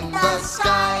in the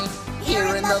sky.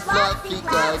 Here in the fluffy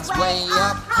clouds way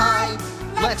up high.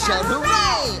 Let's shout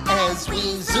hooray as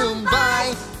we zoom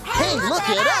by. Hey, look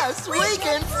at us, we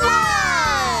can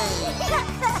fly!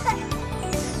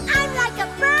 I'm like a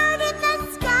bird in the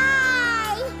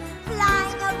sky,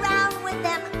 flying around with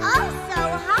them oh so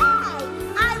high.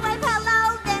 I wave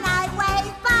hello, then I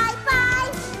wave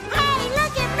bye-bye. Hey,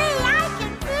 look at me, I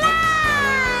can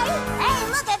fly! Hey,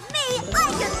 look at me, I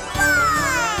can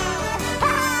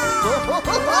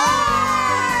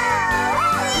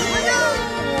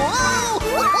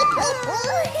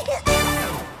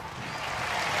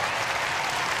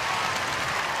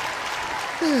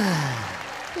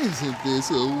Isn't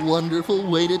this a wonderful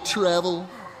way to travel?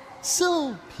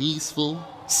 So peaceful,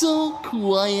 so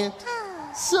quiet,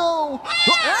 so...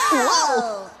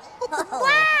 Whoa!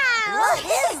 Wow! What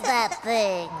is that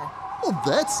thing? Well,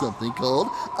 that's something called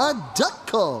a duck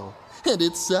call. And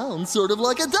it sounds sort of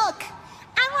like a duck.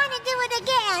 I want to do it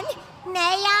again.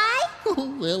 May I?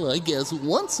 Well, I guess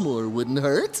once more wouldn't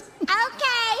hurt.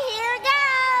 Okay, here goes.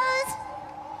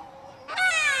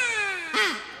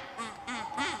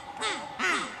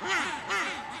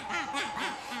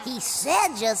 He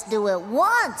said just do it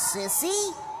once,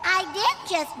 Sissy. I did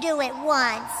just do it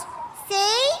once.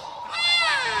 See?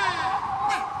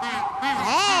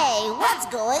 Hey, what's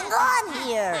going on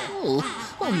here? Oh,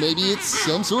 well, maybe it's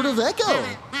some sort of echo.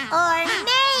 Or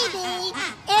maybe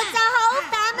it's a whole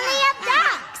family of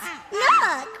ducks.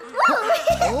 Look!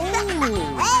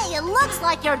 Woo. Hey, it looks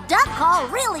like your duck call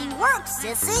really works,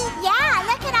 Sissy. Yeah,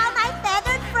 look at all my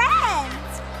feathered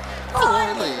friends.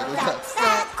 Four little ducks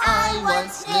that I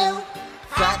once knew.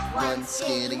 Fat ones,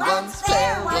 skinny ones,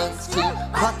 fair ones too.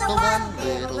 But the one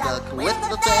little duck with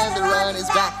the feather on his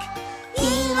back,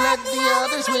 he led the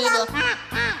others with a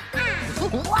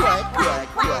quack, quack,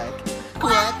 quack,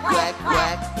 quack, quack,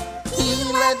 quack. He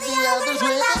led the others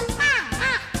with a...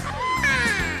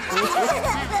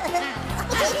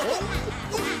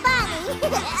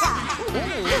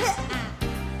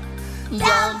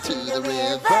 Down to the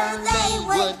river they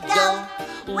would go,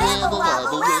 wibble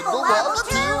wobble, wibble wobble,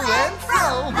 to and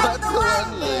fro. But the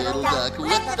one little duck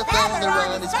with the feather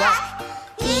on his back,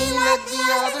 he led the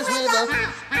others with a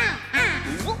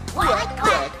quack,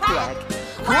 quack, quack,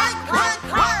 quack, quack,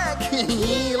 quack.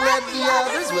 He led the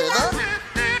others with a...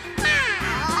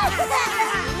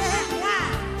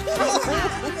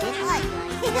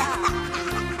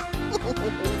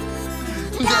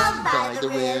 Down by the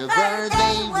river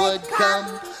they would come,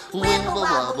 wibble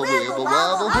wobble, wibble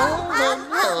wobble, hum hum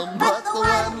hum. But the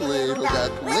one little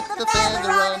duck with the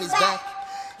feather on his back,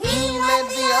 he led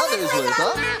the others with a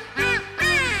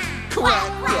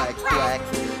quack, quack, quack,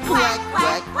 quack,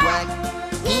 quack, quack.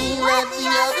 He led the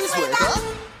others with a...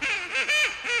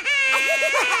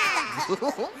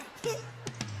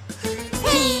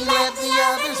 He led the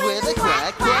others with a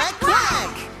quack, quack,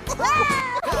 quack.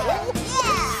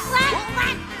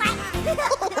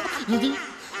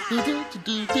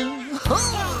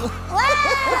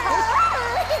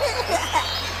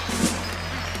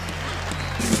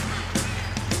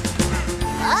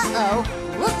 Uh-oh,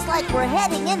 looks like we're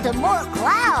heading into more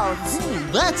clouds.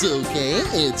 That's okay.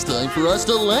 It's time for us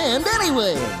to land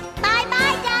anyway.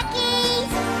 Bye-bye, duckies.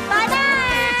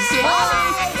 Bye-bye.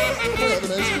 Bye. Have a nice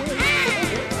day.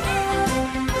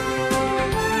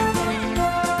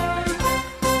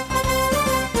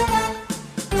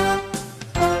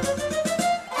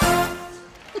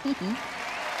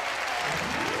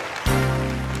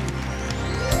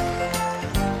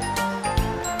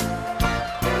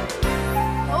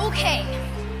 Okay,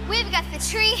 we've got the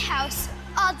tree house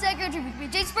all decorated for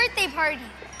Jake's birthday party.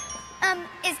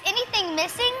 Is anything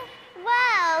missing?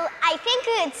 Well, I think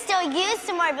we could still use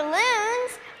some more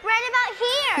balloons right about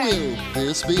here. Will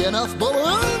this be enough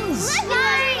balloons?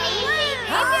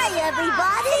 Hi,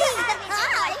 everybody.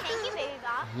 Hi. Thank you, Baby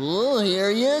Bob. Well,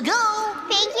 here you go.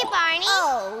 Thank you, Barney.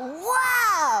 Oh,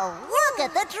 wow. Look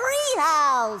at the tree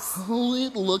house. Oh,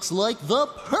 it looks like the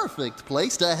perfect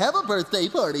place to have a birthday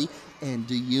party. And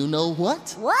do you know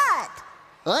what? What?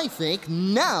 I think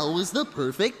now is the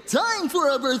perfect time for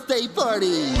a birthday party.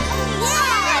 Yeah!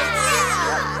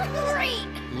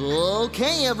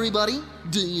 Okay, everybody,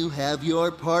 do you have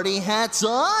your party hats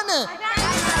on?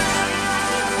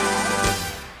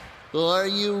 Are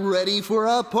you ready for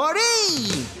a party?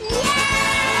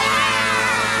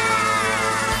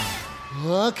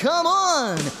 Come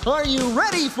on! Are you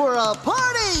ready for a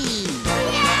party?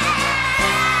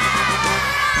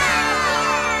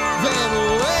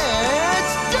 Then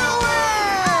let's do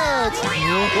it!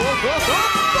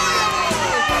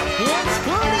 It's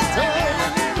party time!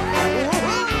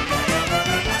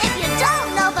 If you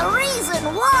don't know the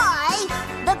reason why,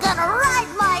 they're gonna write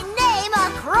my name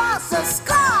across the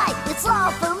sky. It's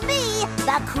all for me,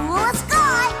 the coolest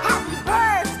guy. Happy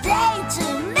birthday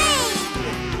to me!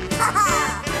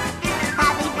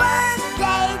 Happy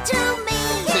birthday to me!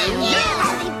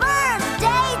 Happy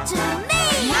birthday to me!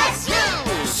 Yes, you!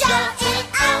 Shout it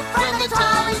out from the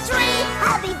tallest tree!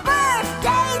 Happy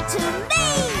birthday to me!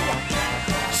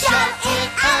 Shout it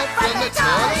out from the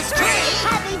tallest tree!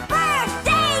 Happy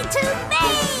birthday to me!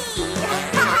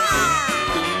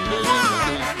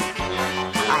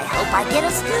 I hope I get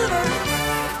a scooter.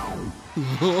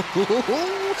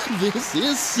 This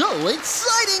is so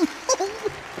exciting!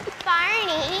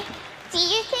 Barney, do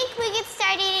you think we could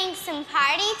start eating some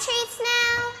party treats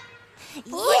now?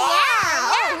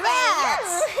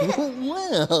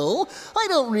 Well, I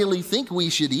don't really think we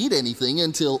should eat anything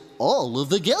until all of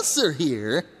the guests are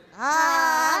here.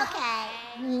 Okay.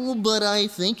 But I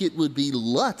think it would be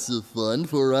lots of fun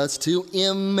for us to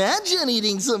imagine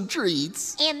eating some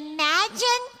treats.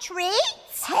 Imagine treats?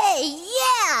 Hey,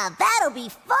 yeah, that'll be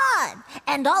fun.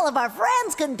 And all of our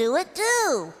friends can do it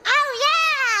too. Oh,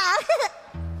 yeah!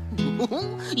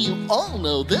 You all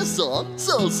know this song,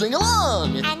 so sing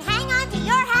along. And hang on to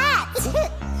your hats.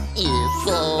 If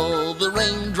all the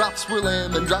raindrops were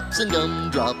lemon drops and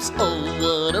gumdrops, oh,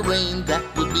 what a rain that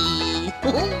would be.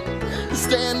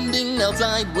 Standing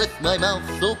outside with my mouth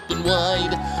open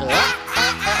wide.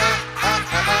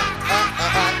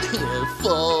 If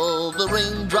all the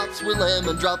raindrops were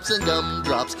lemon drops and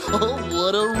gumdrops, oh,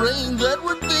 what a rain that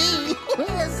would be.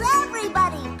 Is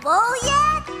everybody full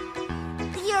yet?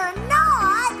 You're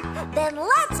not? Then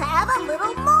let's have a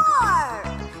little more.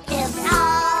 If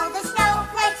all the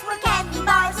snowflakes were candy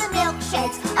bars and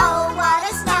milkshakes, oh, what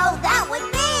a snow that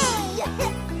would be.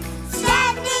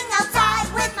 Standing outside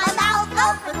with my mouth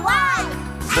open wide.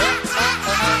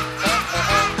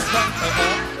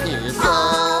 If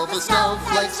all the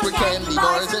snowflakes were candy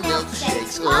bars and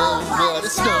milkshakes, oh, what a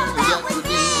snow that would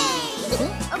be.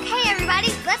 Okay,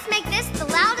 everybody, let's make this the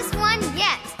loudest one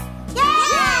yet.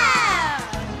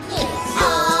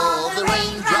 All the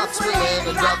raindrops were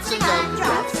lemon drops and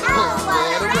gumdrops, oh,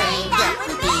 what a rain that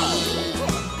would be.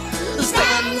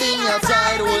 Standing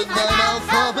outside with my mouth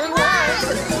open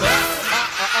wide.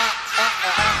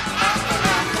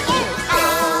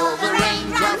 All the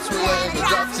raindrops were lemon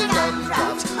drops and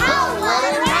gumdrops, oh,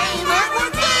 what a rain that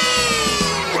would be.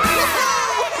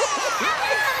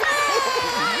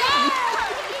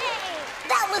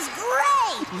 That was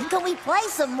great! Can we play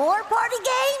some more party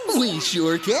games? We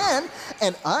sure can.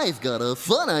 And I've got a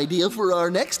fun idea for our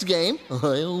next game.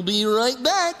 I'll be right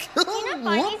back. You know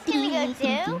Barney's gonna go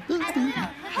too? I don't know.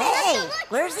 Hey,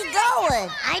 where's he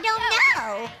going? I don't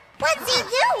know. What's he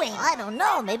doing? I don't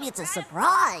know. Maybe it's a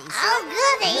surprise. Oh,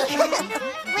 goody.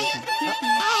 Wait,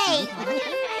 hey.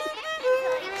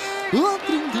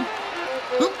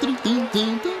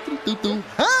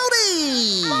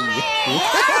 Howdy!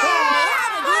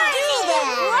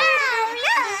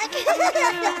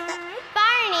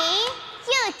 Barney,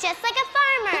 you look just like a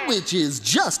farmer. Which is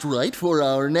just right for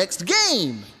our next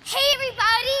game. Hey,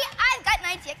 everybody, I've got an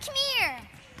idea. Come here.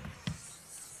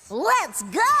 Let's go!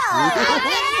 Wait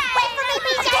for me,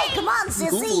 BJ. Okay, come on,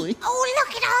 sissy. Oh,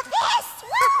 look at all this.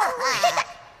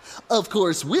 Of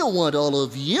course, we'll want all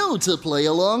of you to play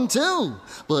along too.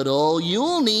 But all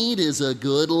you'll need is a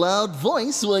good loud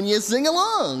voice when you sing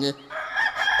along.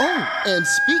 Oh, and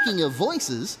speaking of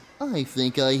voices, I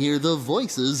think I hear the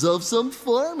voices of some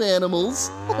farm animals.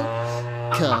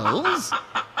 Cows.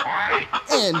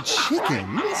 And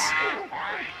chickens.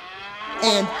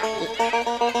 And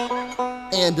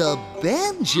a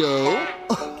banjo.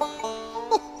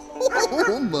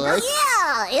 Oh my.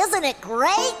 Yeah, isn't it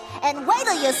great? And wait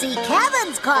till you see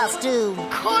Kevin's costume.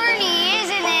 Corny,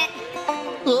 isn't it?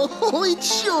 Oh, it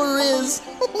sure is.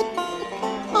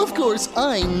 Of course,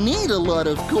 I need a lot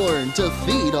of corn to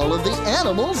feed all of the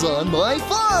animals on my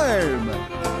farm.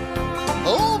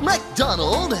 Old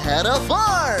MacDonald had a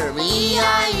farm,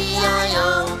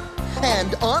 E-I-E-I-O.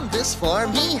 And on this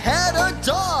farm he had a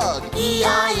dog,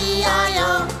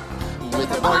 E-I-E-I-O.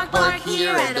 With a bark, bark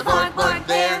here and a bark, bark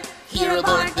there. Here a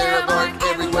bark, there a bark,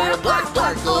 everywhere a bark,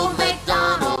 bark. Old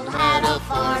MacDonald had a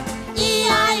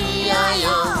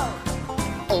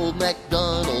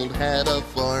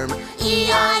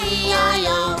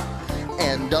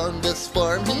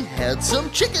had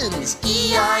some chickens,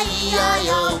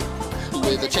 E-I-E-I-O.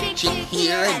 With a chick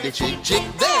here and a chick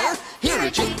there. Here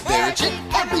a chick, there a chick,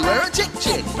 everywhere a chick.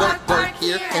 Bark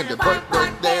here and a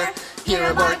bark there. Here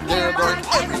a bark, there a bark,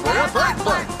 everywhere a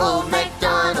bark. Old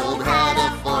MacDonald had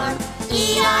a farm,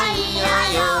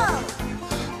 E-I-E-I-O.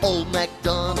 Old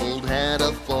MacDonald had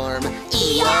a farm,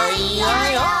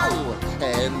 E-I-E-I-O.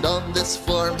 And on this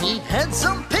farm he had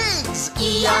some pigs,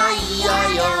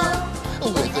 E-I-E-I-O.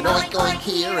 With an oink oink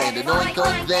here and an oink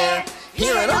oink there.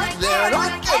 Here an oink, there an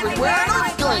oink, everywhere an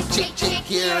oink oink. Chick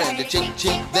here and a chick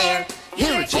there.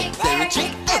 Here a chick, there a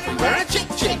chick, everywhere a chick.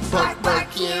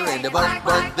 Bark here and a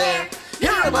bark there.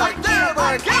 Here a bark, there a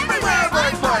bark, everywhere a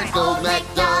bark. Old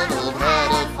MacDonald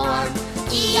had a farm,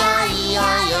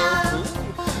 E-I-E-I-O.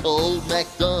 Old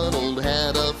MacDonald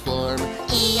had a farm,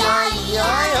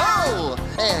 E-I-E-I-O.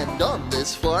 And on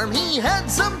this farm he had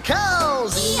some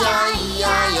cows,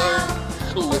 E-I-E-I-O.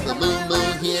 With a moo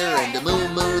here and a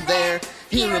moo there.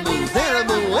 Here a moo, there a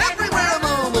moo, everywhere a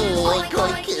moo. Oink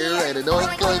oink here and an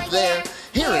oink oink there.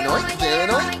 Here an oink, there an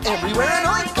oink, everywhere an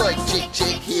oink oink.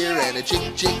 Chick here and a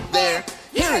chick there.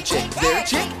 Here a chick, there a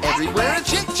chick, everywhere a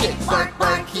chick.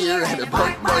 Bark here and a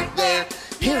bark there.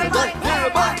 Here a bark, there a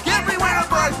bark, everywhere a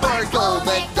bark. Old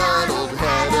MacDonald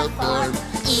had a farm,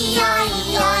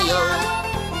 E-I-E-I-O.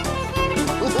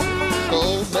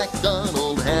 Old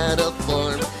MacDonald had a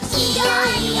farm,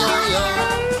 E-I-E-I-O.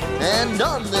 And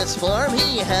on this farm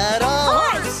he had a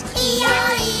horse,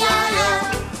 E-I-E-I-O.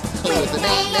 With a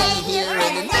neigh here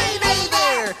and a neigh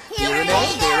there. Here a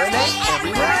neigh, there a neigh,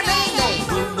 everywhere a neigh.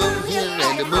 Moo here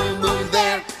and a moo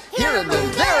there. Here a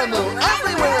moo, there a moo,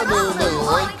 everywhere a moo.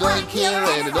 Oink oink here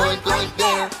and an oink oink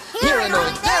there. Here an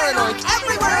oink, there an oink,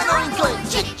 everywhere an oink oink.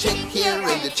 Chick here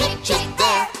and a chick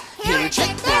there. Here a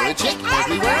chick, there a chick,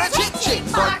 everywhere a chick.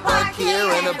 Bark here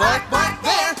and a bark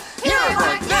there. Here a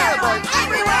bark, there a bark,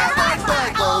 everywhere a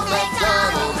bark. Old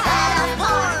MacDonald had a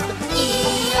farm,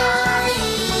 E-I-E-I-O.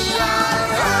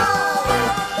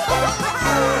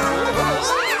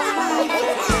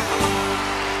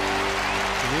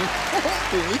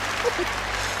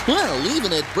 Well,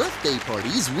 even at birthday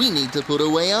parties, we need to put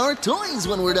away our toys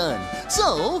when we're done.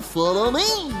 So, follow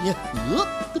me.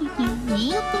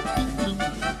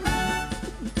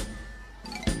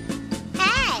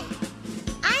 Hey,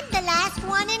 I'm the last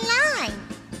one in line.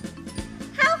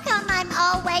 How come I'm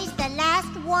always the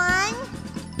last one?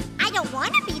 I don't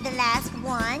want to be the last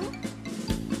one.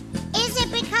 Is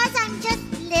it because I'm just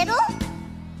little?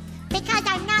 Because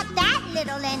I'm not that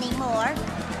little anymore.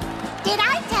 Did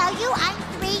I tell you I'm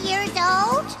 3 years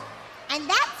old? And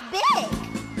that's big.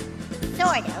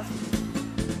 Sort of.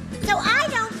 So I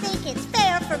don't think it's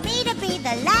fair for me to be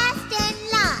the last in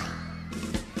line.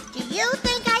 Do you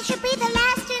think I should be the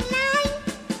last in line?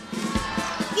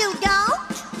 You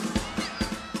don't?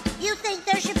 You think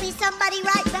there should be somebody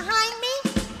right behind me?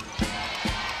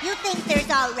 You think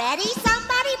there's already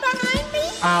somebody behind me?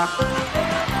 Wow!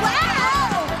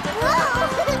 Whoa!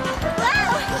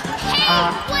 Whoa! Hey,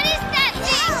 what is that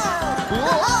thing?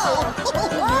 Whoa!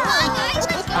 Whoa!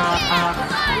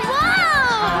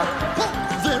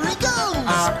 There he goes!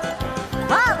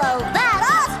 Follow that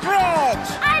ostrich!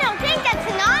 I don't think that's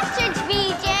an ostrich,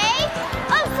 VJ.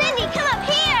 Oh, Cindy, come up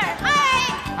here. All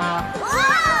right.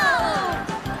 Whoa!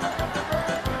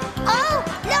 Oh,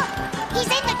 look!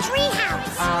 He's in the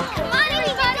treehouse! Come on,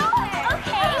 everybody.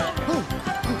 Okay.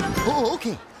 Oh,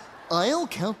 okay. I'll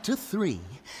count to 3,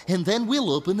 and then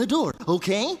we'll open the door,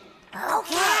 okay?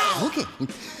 Okay. Okay.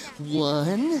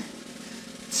 1,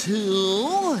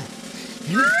 2...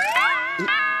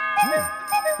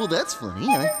 Well, that's funny.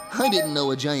 I didn't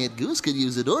know a giant goose could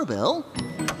use a doorbell.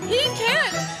 He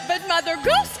can't, but Mother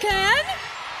Goose can.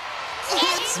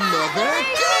 It's Mother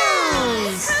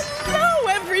Goose! Hello,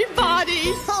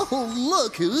 everybody. Oh,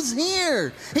 look who's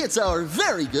here. It's our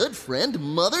very good friend,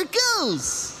 Mother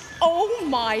Goose. Oh,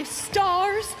 my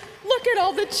stars. Look at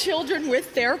all the children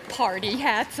with their party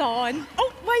hats on.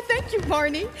 Oh, why, thank you,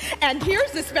 Barney. And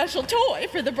here's a special toy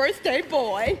for the birthday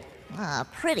boy.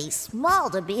 Pretty small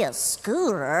to be a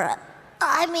scooter.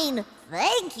 I mean,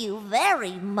 thank you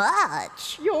very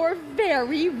much. You're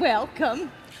very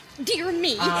welcome. Dear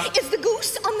me, is the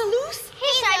goose on the loose?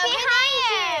 He's right behind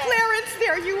you. Clarence,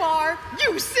 there you are.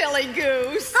 You silly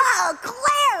goose. Oh,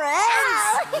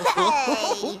 Clarence!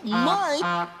 Oh,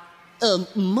 my.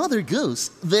 Mother Goose,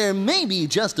 there may be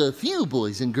just a few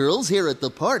boys and girls here at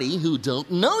the party who don't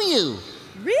know you.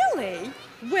 Really?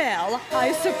 Well,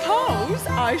 I suppose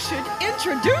I should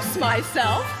introduce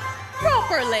myself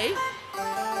properly.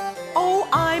 Oh,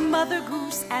 I'm Mother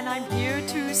Goose, and I'm here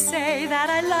to say that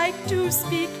I like to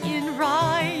speak in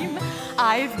rhyme.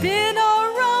 I've been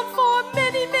around for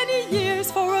many, many years.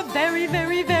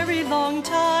 very, very, very long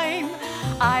time.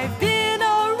 I've been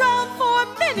around for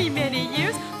many, many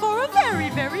years, for a very,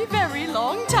 very, very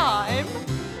long time.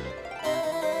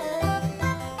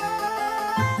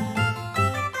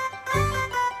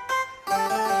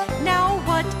 Now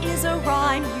what is a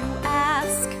rhyme, you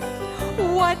ask?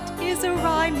 What is a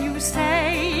rhyme, you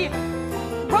say?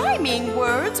 Rhyming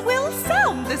words will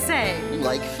sound the same.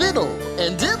 Like fiddle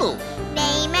and diddle.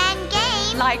 Name and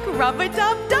game. Like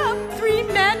rub-a-dub-dub, 3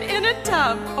 men in a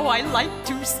tub. Oh, I like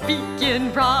to speak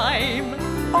in rhyme.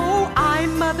 Oh,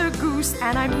 I'm Mother Goose,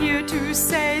 and I'm here to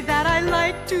say that I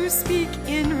like to speak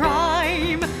in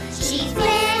rhyme. She's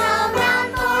been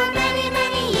around for many,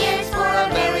 many years, for a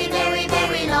very, very,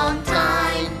 very long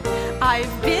time.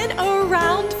 I've been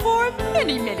around for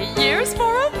many, many years,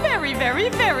 for a very, very,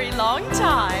 very long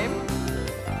time.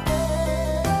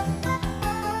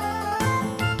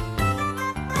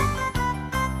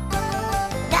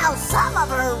 Now some of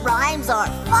her rhymes are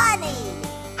funny,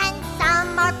 And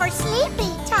some are for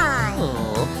sleepy time.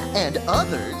 Oh, and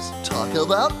others talk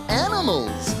about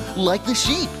animals, like the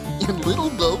sheep in Little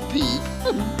Bo Peep.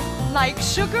 Like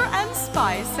sugar and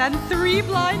spice and 3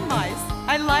 blind mice,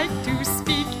 I like to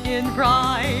speak in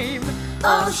rhyme.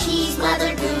 Oh, she's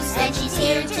Mother Goose, and she's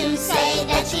here to say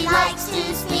that she likes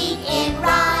to speak in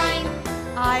rhyme.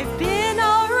 I've been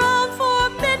around for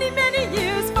many, many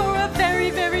years, for a very,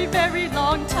 very, very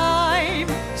long time.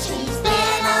 She's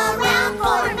been around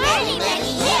for many,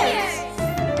 many years.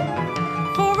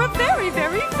 For a very,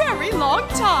 very, very long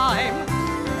time.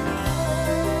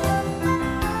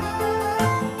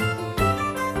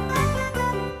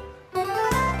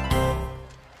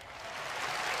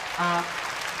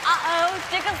 Uh-oh,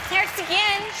 there goes Terrence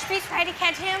again. Should we try to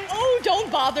catch him? Oh, don't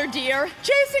bother, dear.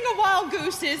 Chasing a wild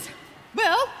goose is,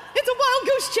 well, it's a wild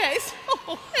goose chase.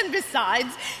 Oh, and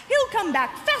besides, he'll come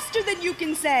back faster than you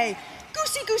can say,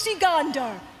 "Goosey, goosey,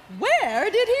 gander, where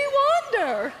did he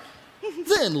wander?"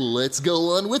 Then let's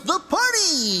go on with the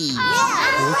party!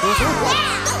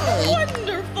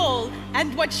 Wonderful!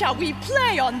 And what shall we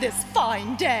play on this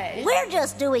fine day? We're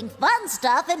just doing fun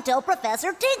stuff until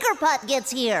Professor Tinkerput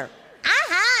gets here.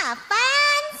 Aha,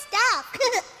 fun stuff.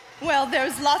 Well,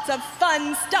 there's lots of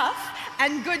fun stuff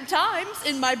and good times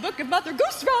in my book of Mother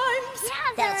Goose rhymes.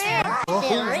 That's there right, is.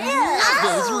 there is.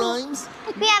 Those rhymes.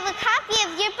 We have a copy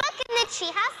of your book in the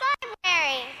Treehouse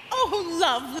Library. Oh,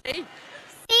 lovely.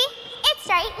 See? It's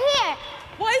right here.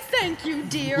 Why, thank you,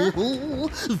 dear. Oh,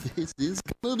 this is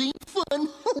gonna be fun.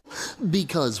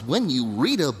 Because when you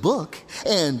read a book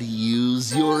and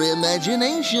use your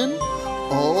imagination,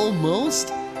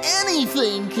 almost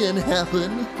anything can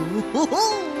happen.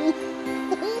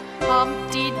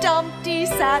 Humpty Dumpty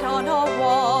sat on a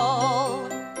wall.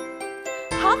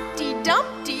 Humpty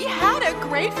Dumpty had a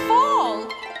great fall.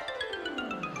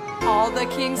 All the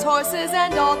king's horses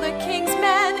and all the king's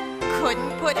men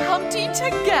couldn't put Humpty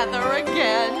together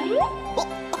again.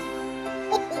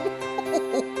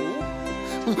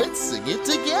 Let's sing it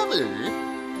together.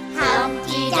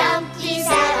 Humpty Dumpty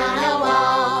sat on a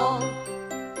wall.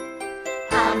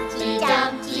 Humpty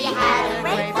Dumpty had a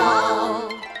great fall.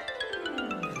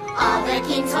 All the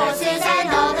king's horses and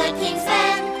all the king's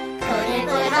men couldn't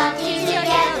put Humpty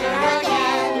together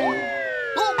again.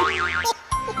 Oh boy.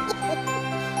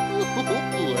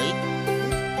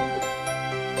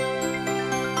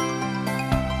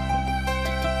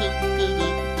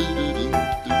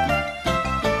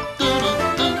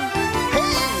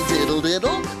 Hey, diddle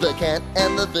diddle, the cat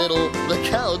and the fiddle, the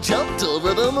cow jumped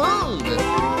over the moon.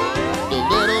 The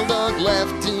little dog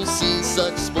laughed to see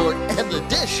such sport, and the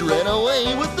dish ran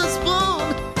away with the spoon.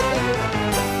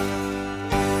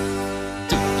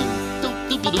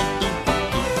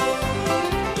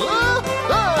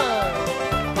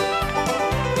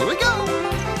 Here we go.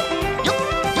 Yup,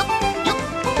 yup, yup,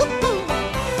 yup.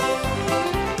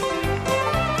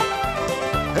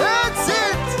 That's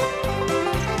it.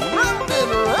 Round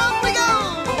and round we go.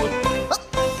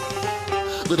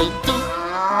 Little do.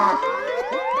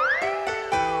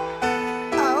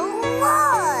 Oh,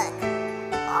 look!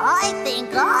 I think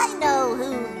I know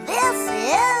who this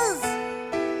is.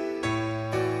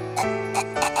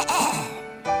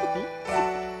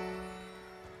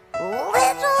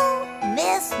 Little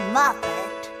Miss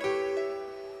Muffet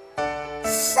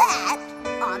sat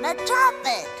on a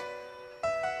tuffet,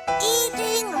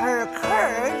 eating her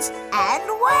curds and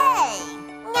whey.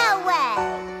 No way.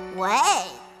 Whey.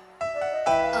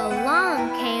 Along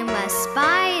came a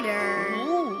spider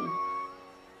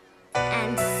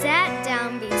and sat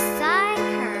down beside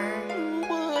her.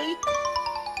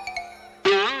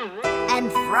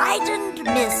 And frightened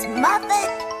Miss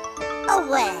Muffet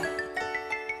away.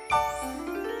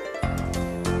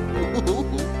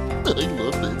 I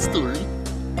love that story.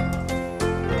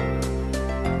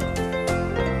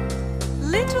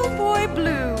 Little boy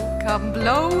blue, come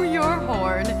blow your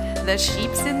horn. The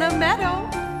sheep's in the meadow,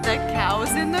 the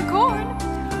cow's in the corn.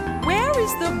 Where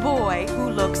is the boy who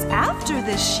looks after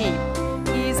the sheep?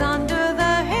 He's under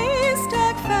the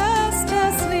haystack fast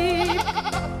asleep.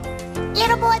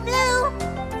 Little boy blue,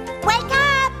 wake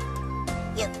up!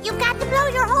 You've got to blow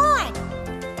your horn.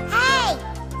 Hey!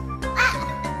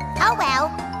 Oh well.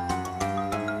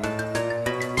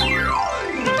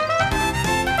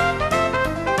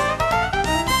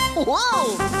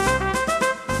 Whoa!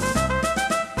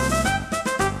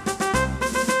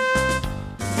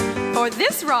 For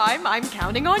this rhyme, I'm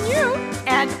counting on you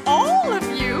and all of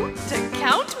you to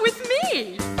count with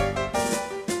me.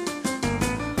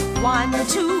 1,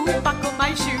 2, buckle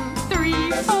my shoe.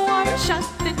 3, 4, shut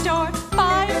the door.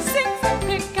 5, 6,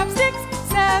 pick up sticks.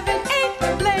 7,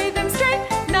 8, lay them straight.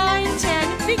 9,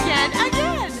 10, begin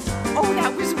again. Oh,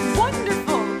 that was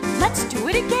wonderful. Let's do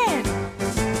it again.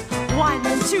 1,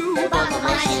 2, buckle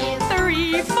my shoe.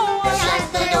 3, 4, Shut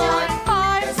the door.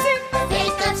 5, 6,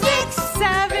 Pick up sticks.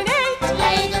 7, 8,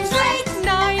 Lay them straight.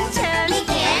 9, 10.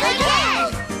 Begin again.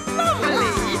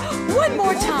 Lovely. One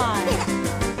more time.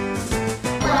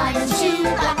 1, 2,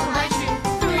 buckle my shoe.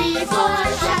 3, 4,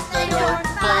 shut the door.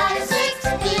 5, 6,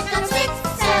 pick up sticks.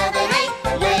 7,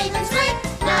 8, lay them straight.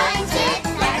 9, 10,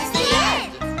 that's the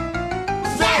end.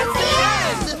 That's the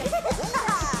end.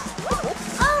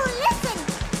 Oh, listen.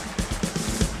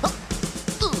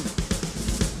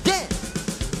 Dan,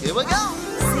 here we go.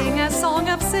 Sing a song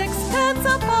of sixpence,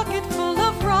 a pocket full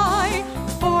of rye.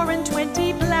 4 and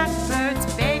 20 blackbirds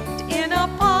baked in a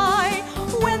pie.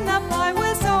 When the pie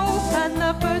was open,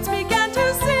 the birds began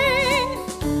to sing.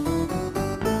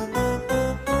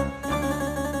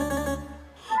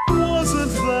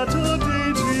 Wasn't that a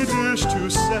dainty dish to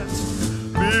set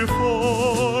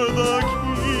before the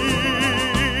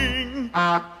king?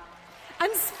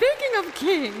 And speaking of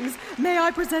kings, may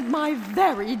I present my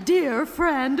very dear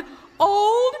friend,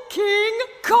 Old King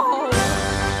Cole.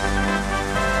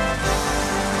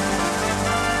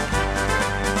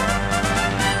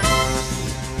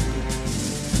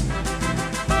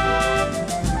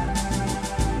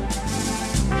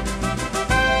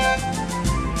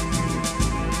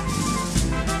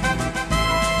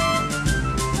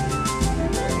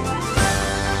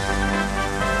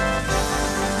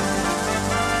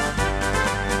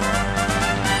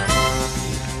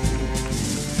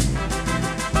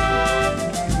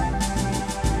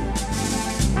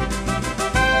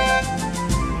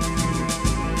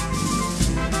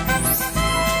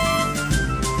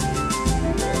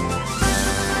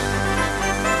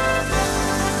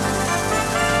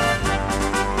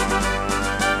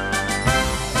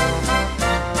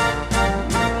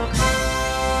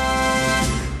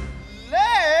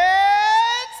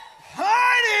 Let's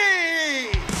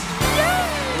party!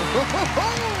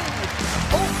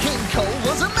 Old King Cole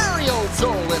was a merry old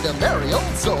soul, and a merry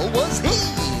old soul was he.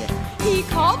 He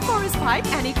called for his pipe,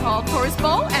 and he called for his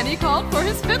bow, and he called for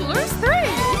his fiddlers 3.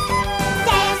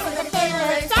 Dance with the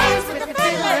fiddlers, dance with the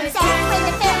fiddlers, dance with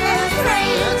the fiddlers,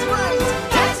 three. That's right.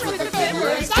 Dance with the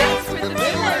fiddlers, dance with the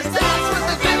fiddlers, dance with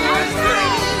the fiddlers,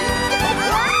 three.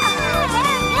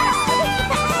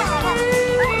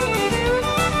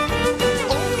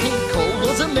 Old King Cole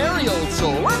was a merry old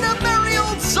soul, and a merry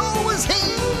old soul was he.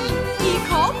 He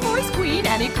called for his queen,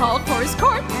 and he called for his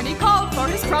court, and he called for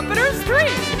his trumpeters 3.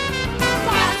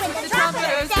 Dance with the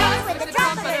trumpeters, dance with the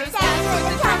trumpeters, dance with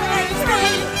the trumpeters,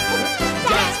 three.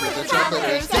 Dance with the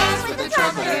trumpeters, dance with the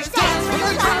trumpeters, dance with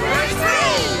the trumpeters,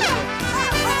 three.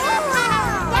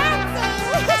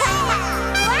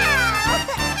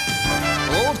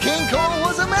 Old King Cole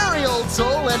was a merry old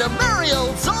soul, and a merry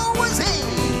old soul was he.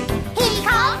 He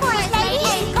called for his lady,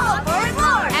 and he called for his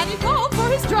lord. And he called for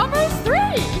his drummers 3.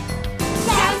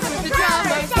 Dance with the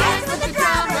drummers, dance with the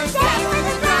drummers, dance with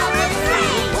the drummers,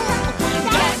 three.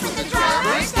 Dance with the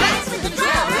drummers, dance with the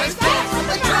drummers, dance with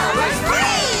the drummers,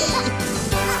 three.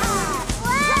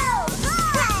 Whoa!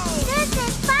 This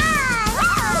is fun!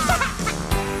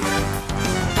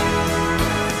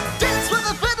 Dance with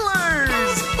the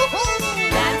fiddlers.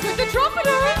 Dance with the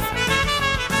trumpeters.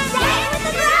 Dance with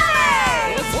the drummers!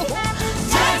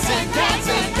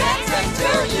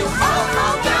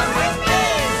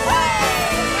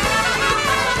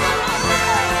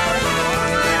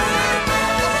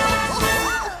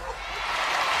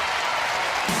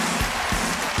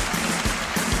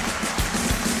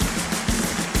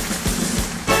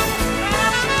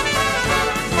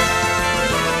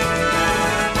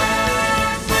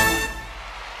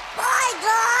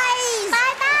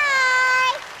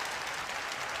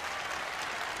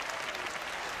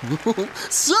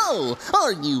 So,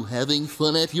 are you having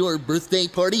fun at your birthday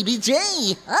party,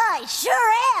 BJ? I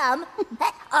sure am.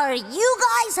 Are you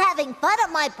guys having fun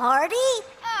at my party?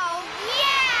 Oh,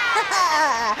 yeah!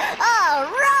 All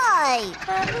right!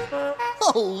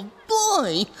 Oh,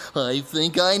 boy! I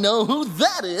think I know who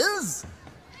that is.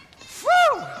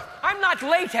 Whew! I'm not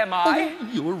late, am I?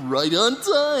 You're right on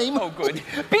time. Oh, good.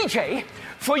 BJ,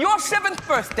 for your 7th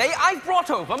birthday, I've brought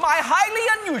over my highly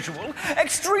unusual,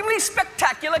 extremely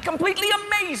spectacular, completely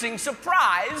amazing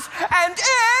surprise, and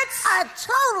it's... A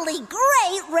totally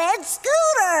great red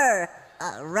scooter!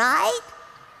 Right?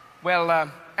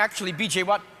 Well, actually, BJ,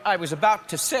 what I was about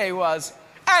to say was...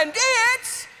 And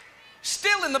it's...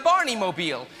 still in the Barney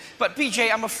mobile. But,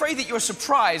 BJ, I'm afraid that your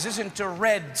surprise isn't a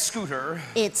red scooter.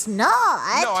 It's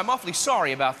not? No, I'm awfully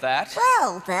sorry about that.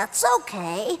 Well, that's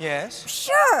okay. Yes?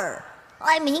 Sure.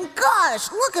 I mean,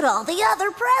 gosh, look at all the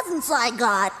other presents I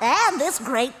got. And this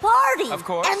great party. Of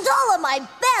course. And all of my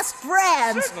best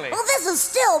friends. Certainly. Well, this is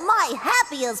still my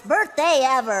happiest birthday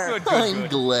ever. Good, I'm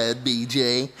glad,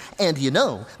 BJ. And you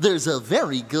know, there's a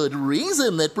very good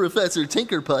reason that Professor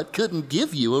Tinkerpot couldn't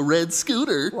give you a red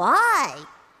scooter. Why?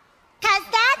 'Cause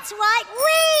that's what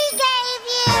we gave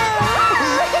you!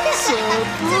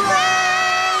 Surprise!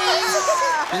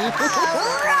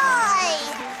 All right!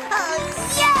 Oh,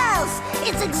 yes!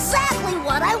 It's exactly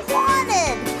what I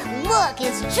wanted! Look,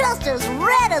 it's just as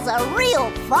red as a real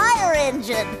fire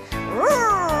engine!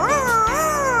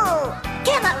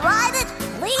 Can I ride it,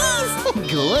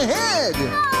 please? Go ahead!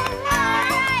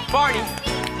 Barney,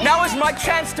 now is my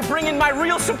chance to bring in my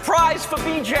real surprise for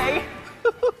BJ.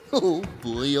 Oh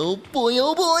boy, oh boy,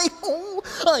 oh boy! Oh,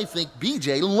 I think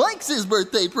BJ likes his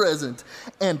birthday present.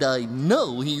 And I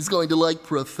know he's going to like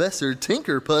Professor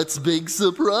Tinkerpot's big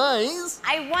surprise.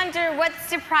 I wonder what the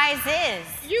surprise is.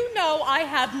 You know I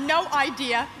have no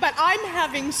idea, but I'm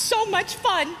having so much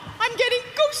fun. I'm getting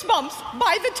goosebumps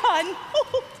by the ton.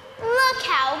 Look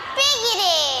how big it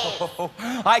is! Oh,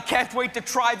 I can't wait to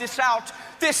try this out.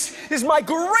 This is my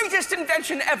greatest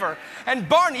invention ever. And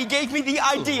Barney gave me the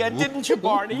idea, didn't you,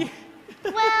 Barney?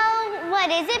 Well,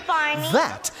 what is it, Barney?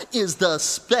 That is the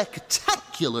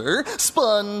spectacular,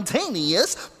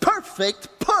 spontaneous,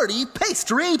 perfect party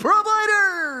pastry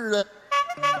provider!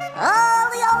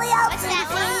 Ollie, ollie,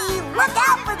 Elsie! Look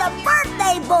out for the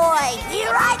birthday boy!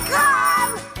 Here I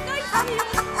come!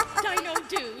 Dino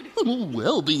Dude.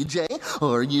 Well, BJ,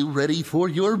 are you ready for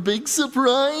your big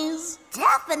surprise?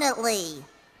 Definitely!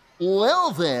 Well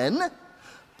then,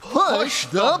 push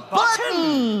the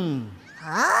button!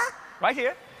 Huh? Right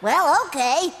here. Well,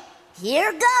 okay.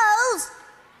 Here goes!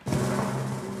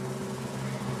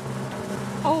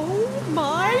 Oh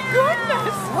my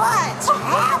goodness! What's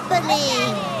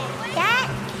happening? That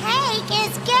cake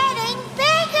is getting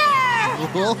bigger!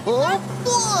 Oh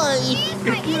boy!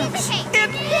 It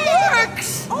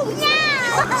works! No!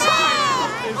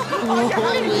 Oh,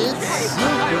 it's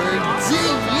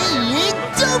super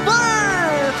duper!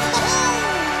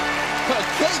 A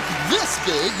cake this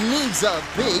big needs a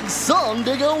big song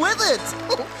to go with it.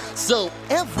 So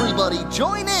everybody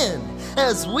join in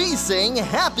as we sing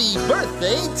Happy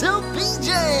Birthday to BJ.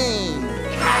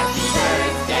 Happy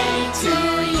birthday to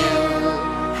you.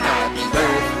 Happy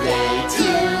birthday to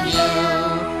you.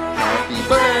 Happy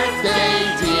birthday,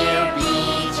 dear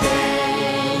BJ.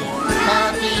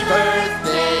 Happy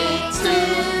birthday to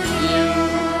you.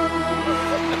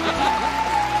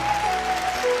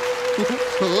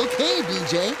 Okay,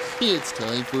 BJ, it's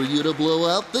time for you to blow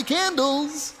out the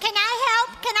candles. Can I help?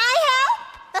 Can I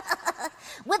help?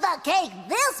 With a cake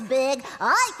this big,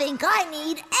 I think I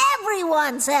need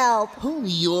everyone's help. Oh,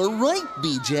 you're right,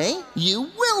 BJ. You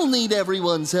will need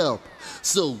everyone's help.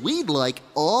 So we'd like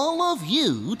all of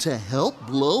you to help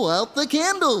blow out the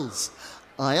candles.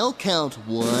 I'll count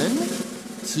 1,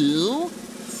 2,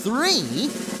 3,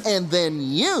 and then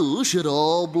you should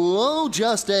all blow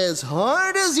just as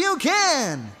hard as you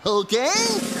can, okay?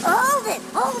 Hold it,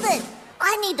 hold it.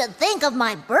 I need to think of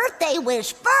my birthday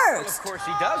wish Well, of first. course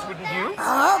he does, wouldn't you?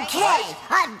 Okay,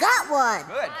 I've got one.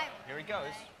 Good. Here he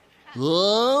goes.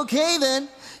 Okay then,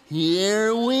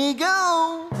 here we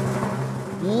go.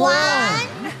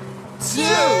 1, 2,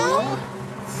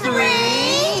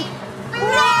 3,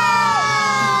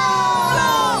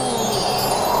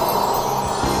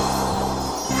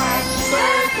 Happy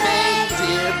birthday,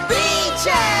 dear BJ.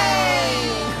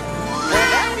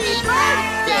 Happy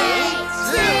birthday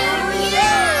to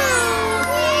you.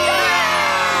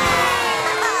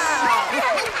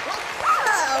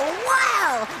 Oh,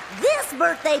 wow! This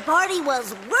birthday party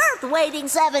was worth waiting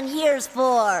 7 years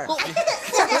for.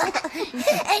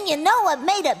 And you know what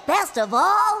made it best of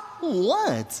all?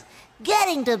 What?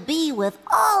 getting to be with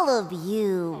all of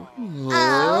you.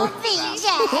 Oh,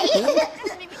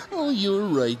 BJ. Oh, you're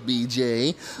right,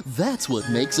 BJ. That's what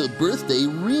makes a birthday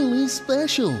really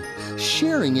special.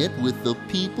 Sharing it with the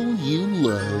people you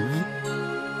love.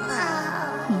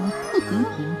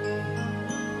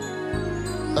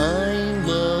 I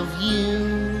love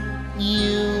you,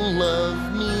 you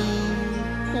love me.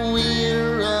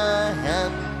 We're a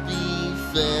happy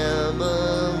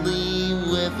family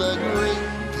with a great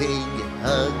big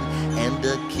hug and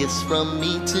a kiss from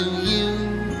me to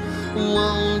you.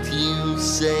 Won't you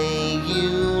say you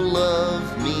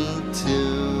love me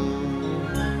too?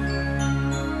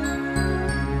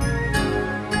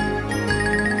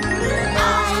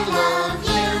 I love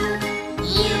you,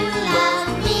 you love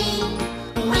me.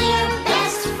 We're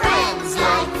best friends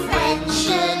like friends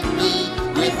should be.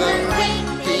 With a great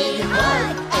big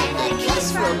hug and a kiss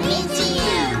from me to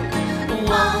you.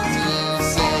 Won't you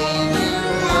say you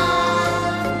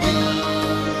love me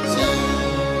too?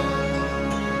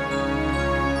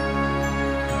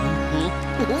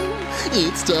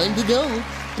 It's time to go.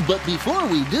 But before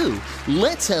we do,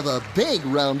 let's have a big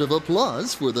round of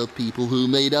applause for the people who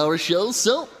made our show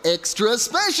so extra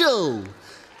special.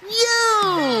 You!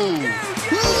 Yay!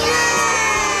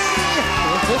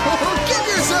 Give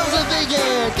yourselves a big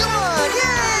hand! Come on!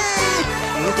 Yay!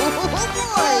 Oh,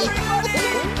 boy!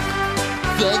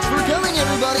 Thanks for coming,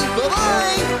 everybody.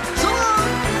 Bye-bye! So long!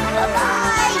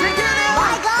 Bye-bye! Take care now!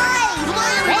 Bye, guys!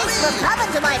 Bye-bye, everybody! Thanks for coming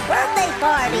to my birthday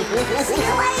party. See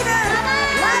you later.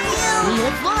 Love you. We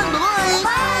had fun! Bye-bye!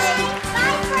 Bye.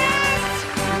 Bye,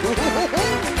 friends.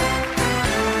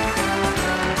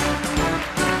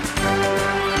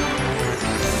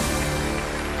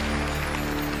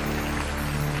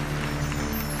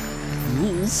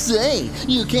 Say,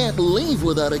 you can't leave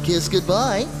without a kiss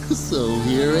goodbye. So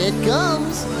here it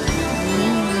comes.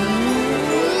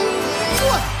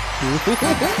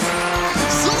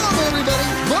 So long, everybody.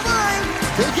 Bye-bye.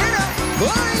 Take care now.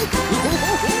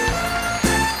 Bye.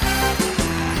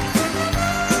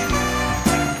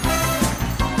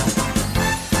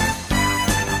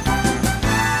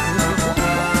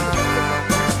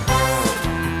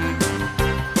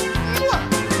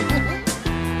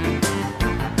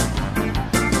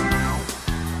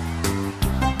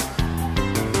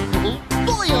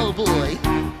 Boy, oh boy.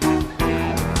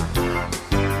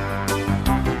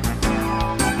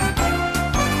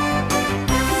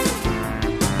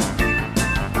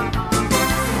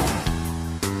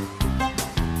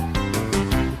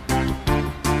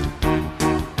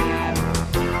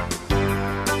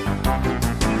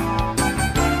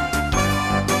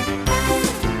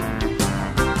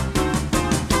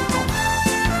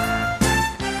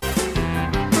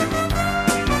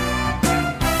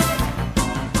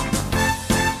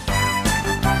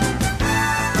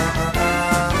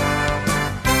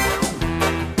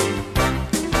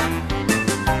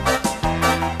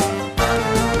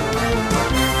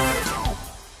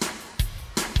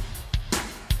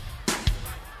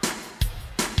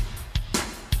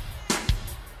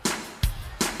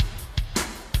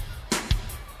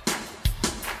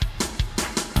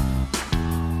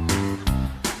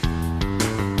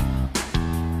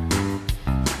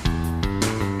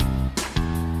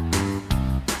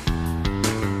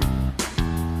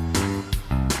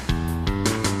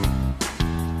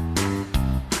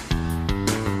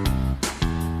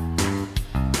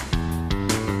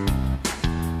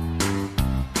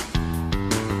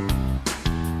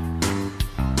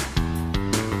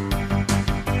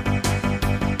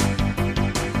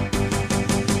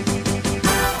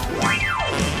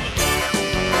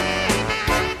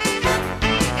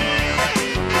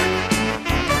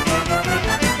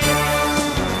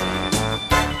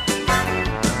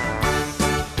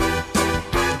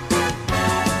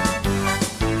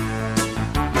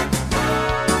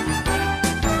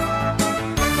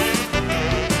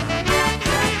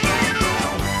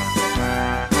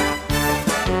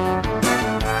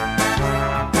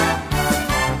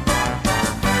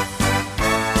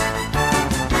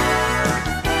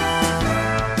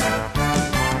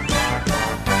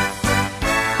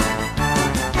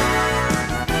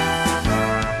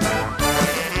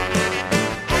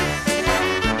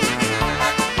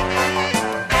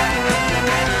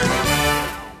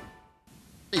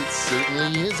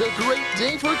 Is a great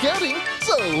day for counting,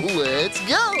 so let's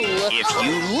go! If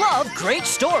you love great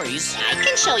stories, I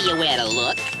can show you where to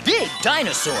look. big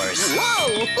dinosaurs,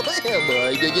 Whoa!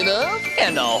 Am I big enough?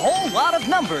 and a whole lot of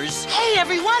numbers, Hey,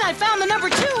 everyone, I found the number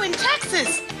 2 in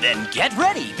Texas. then get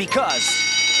ready because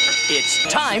it's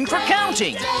time for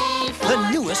counting. The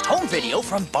newest home video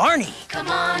from Barney. Come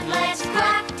on, let's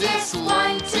practice.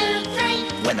 1, 2,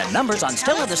 3. when the numbers on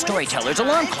Stella the Storyteller's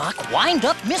alarm clock wind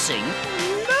up missing.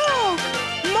 No!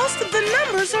 Most of the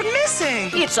numbers are missing.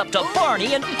 It's up to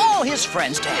Barney and all his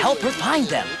friends to help her find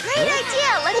them. Great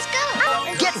idea. Let's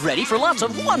go. Get ready for lots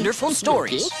of wonderful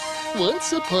stories.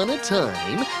 Once upon a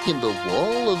time, in the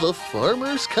wall of a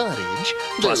farmer's cottage,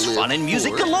 Plus fun and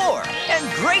music galore.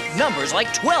 And great numbers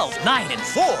like 12, 9, and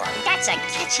 4. That's a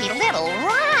catchy little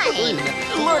rhyme.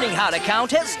 Learning how to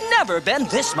count has never been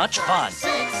this much fun.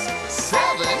 6,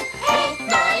 7, 8,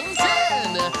 9,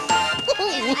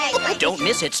 10. Don't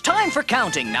miss It's Time for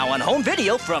Counting, now on home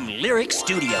video from Lyric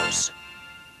Studios.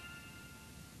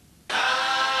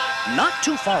 Not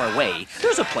too far away,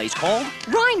 there's a place called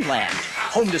Rhineland,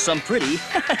 home to some pretty,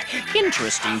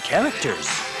 interesting characters.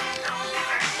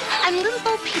 I'm Little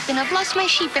Bo Peep and I've lost my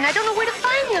sheep and I don't know where to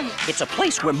find them. It's a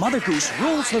place where Mother Goose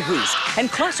rules the roost and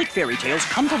classic fairy tales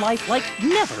come to life like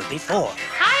never before.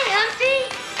 Hi,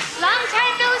 Humpty. Long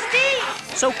time no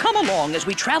see. So come along as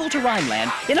we travel to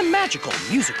Rhineland in a magical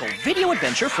musical video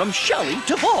adventure from Shelley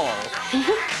Duvall.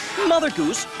 Mother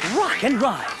Goose, rock and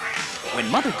rhyme. When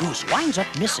Mother Goose winds up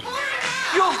missing,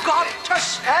 You've got to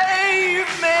save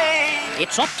me!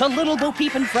 it's up to Little Bo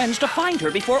Peep and friends to find her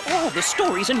before all the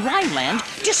stories in Rhineland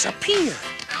disappear.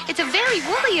 It's a very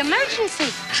woolly emergency.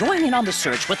 Join in on the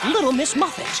search with Little Miss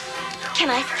Muffet, Can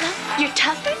I fluff your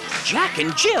tuffet? Jack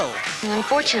and Jill,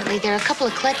 Unfortunately, there are a couple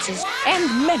of klutzes.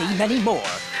 and many, many more.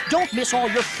 Don't miss all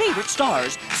your favorite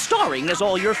stars, starring as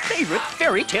all your favorite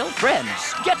fairy tale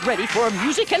friends. Get ready for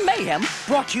music and mayhem,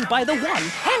 brought to you by the one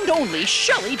and only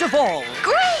Shelley Duvall.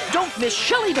 Great! Don't miss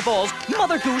Shelley Duvall's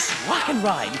Mother Goose Rock and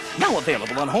Rhyme, now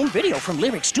available on home video from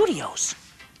Lyric Studios.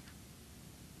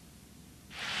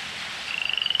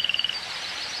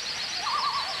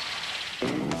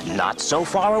 Not so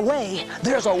far away,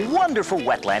 there's a wonderful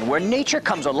wetland where nature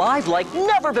comes alive like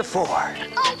never before.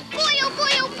 Oh boy, oh boy,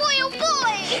 oh boy, oh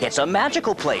boy! It's a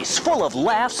magical place full of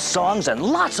laughs, songs, and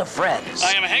lots of friends.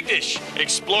 I am Hegdish,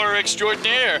 explorer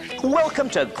extraordinaire. Welcome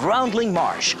to Groundling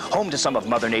Marsh, home to some of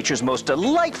Mother Nature's most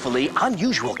delightfully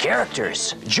unusual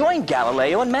characters. Join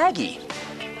Galileo and Maggie,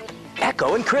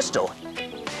 Echo and Crystal,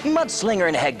 Mudslinger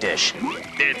and Hegdish,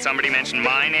 Did somebody mention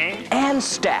my name? and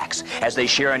Stax as they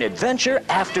share an adventure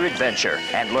after adventure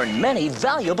and learn many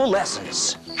valuable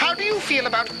lessons. How do you feel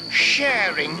about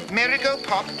sharing Merry-Go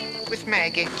Pop with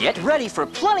Maggie? Get ready for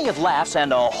plenty of laughs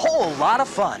and a whole lot of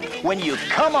fun when you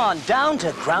come on down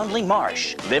to Groundling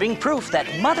Marsh, living proof that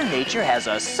Mother Nature has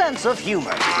a sense of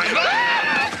humor.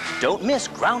 Don't miss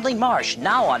Groundling Marsh,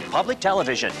 now on public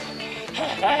television.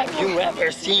 Have you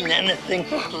ever seen anything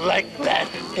like that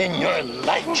in your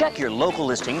life? Check your local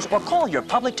listings or call your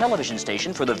public television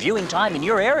station for the viewing time in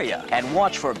your area. And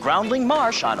watch for Groundling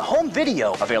Marsh on home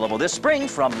video, available this spring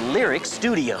from Lyric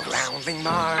Studios. Groundling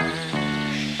Marsh.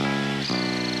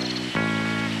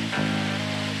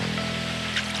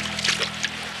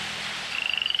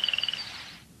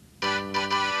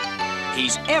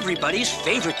 He's everybody's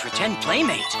favorite pretend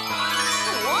playmate.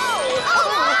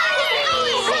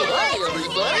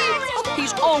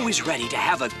 He's always ready to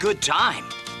have a good time.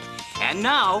 And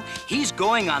now, he's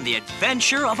going on the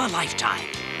adventure of a lifetime.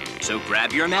 So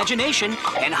grab your imagination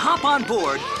and hop on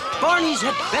board Barney's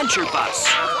Adventure Bus.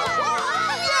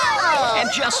 And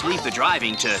just leave the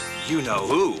driving to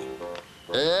you-know-who.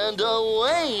 And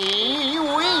away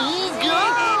we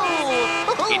go!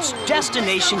 It's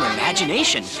Destination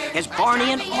Imagination as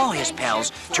Barney and all his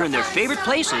pals turn their favorite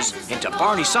places into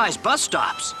Barney-sized bus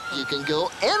stops. You can go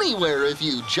anywhere if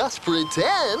you just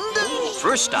pretend.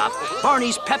 First stop,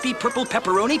 Barney's Peppy Purple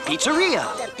Pepperoni Pizzeria.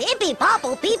 The Pippy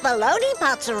Popple Pipoloni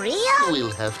Pizzeria?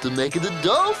 We'll have to make the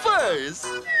dough first.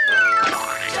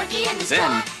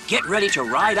 Then, get ready to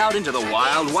ride out into the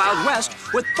wild, wild west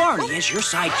with Barney as your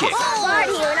sidekick.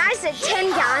 Barney, when I said 10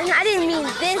 gallon, I didn't mean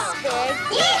this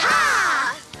big.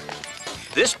 Yeehaw!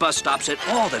 This bus stops at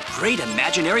all the great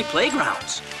imaginary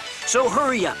playgrounds. So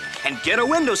hurry up and get a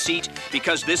window seat,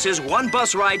 because this is one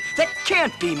bus ride that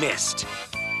can't be missed.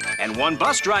 And one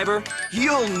bus driver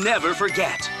you'll never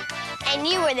forget. And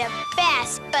you were the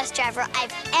best bus driver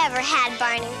I've ever had,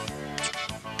 Barney.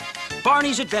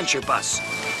 Barney's Adventure Bus.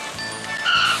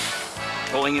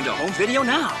 Pulling into home video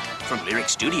now from Lyric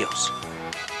Studios.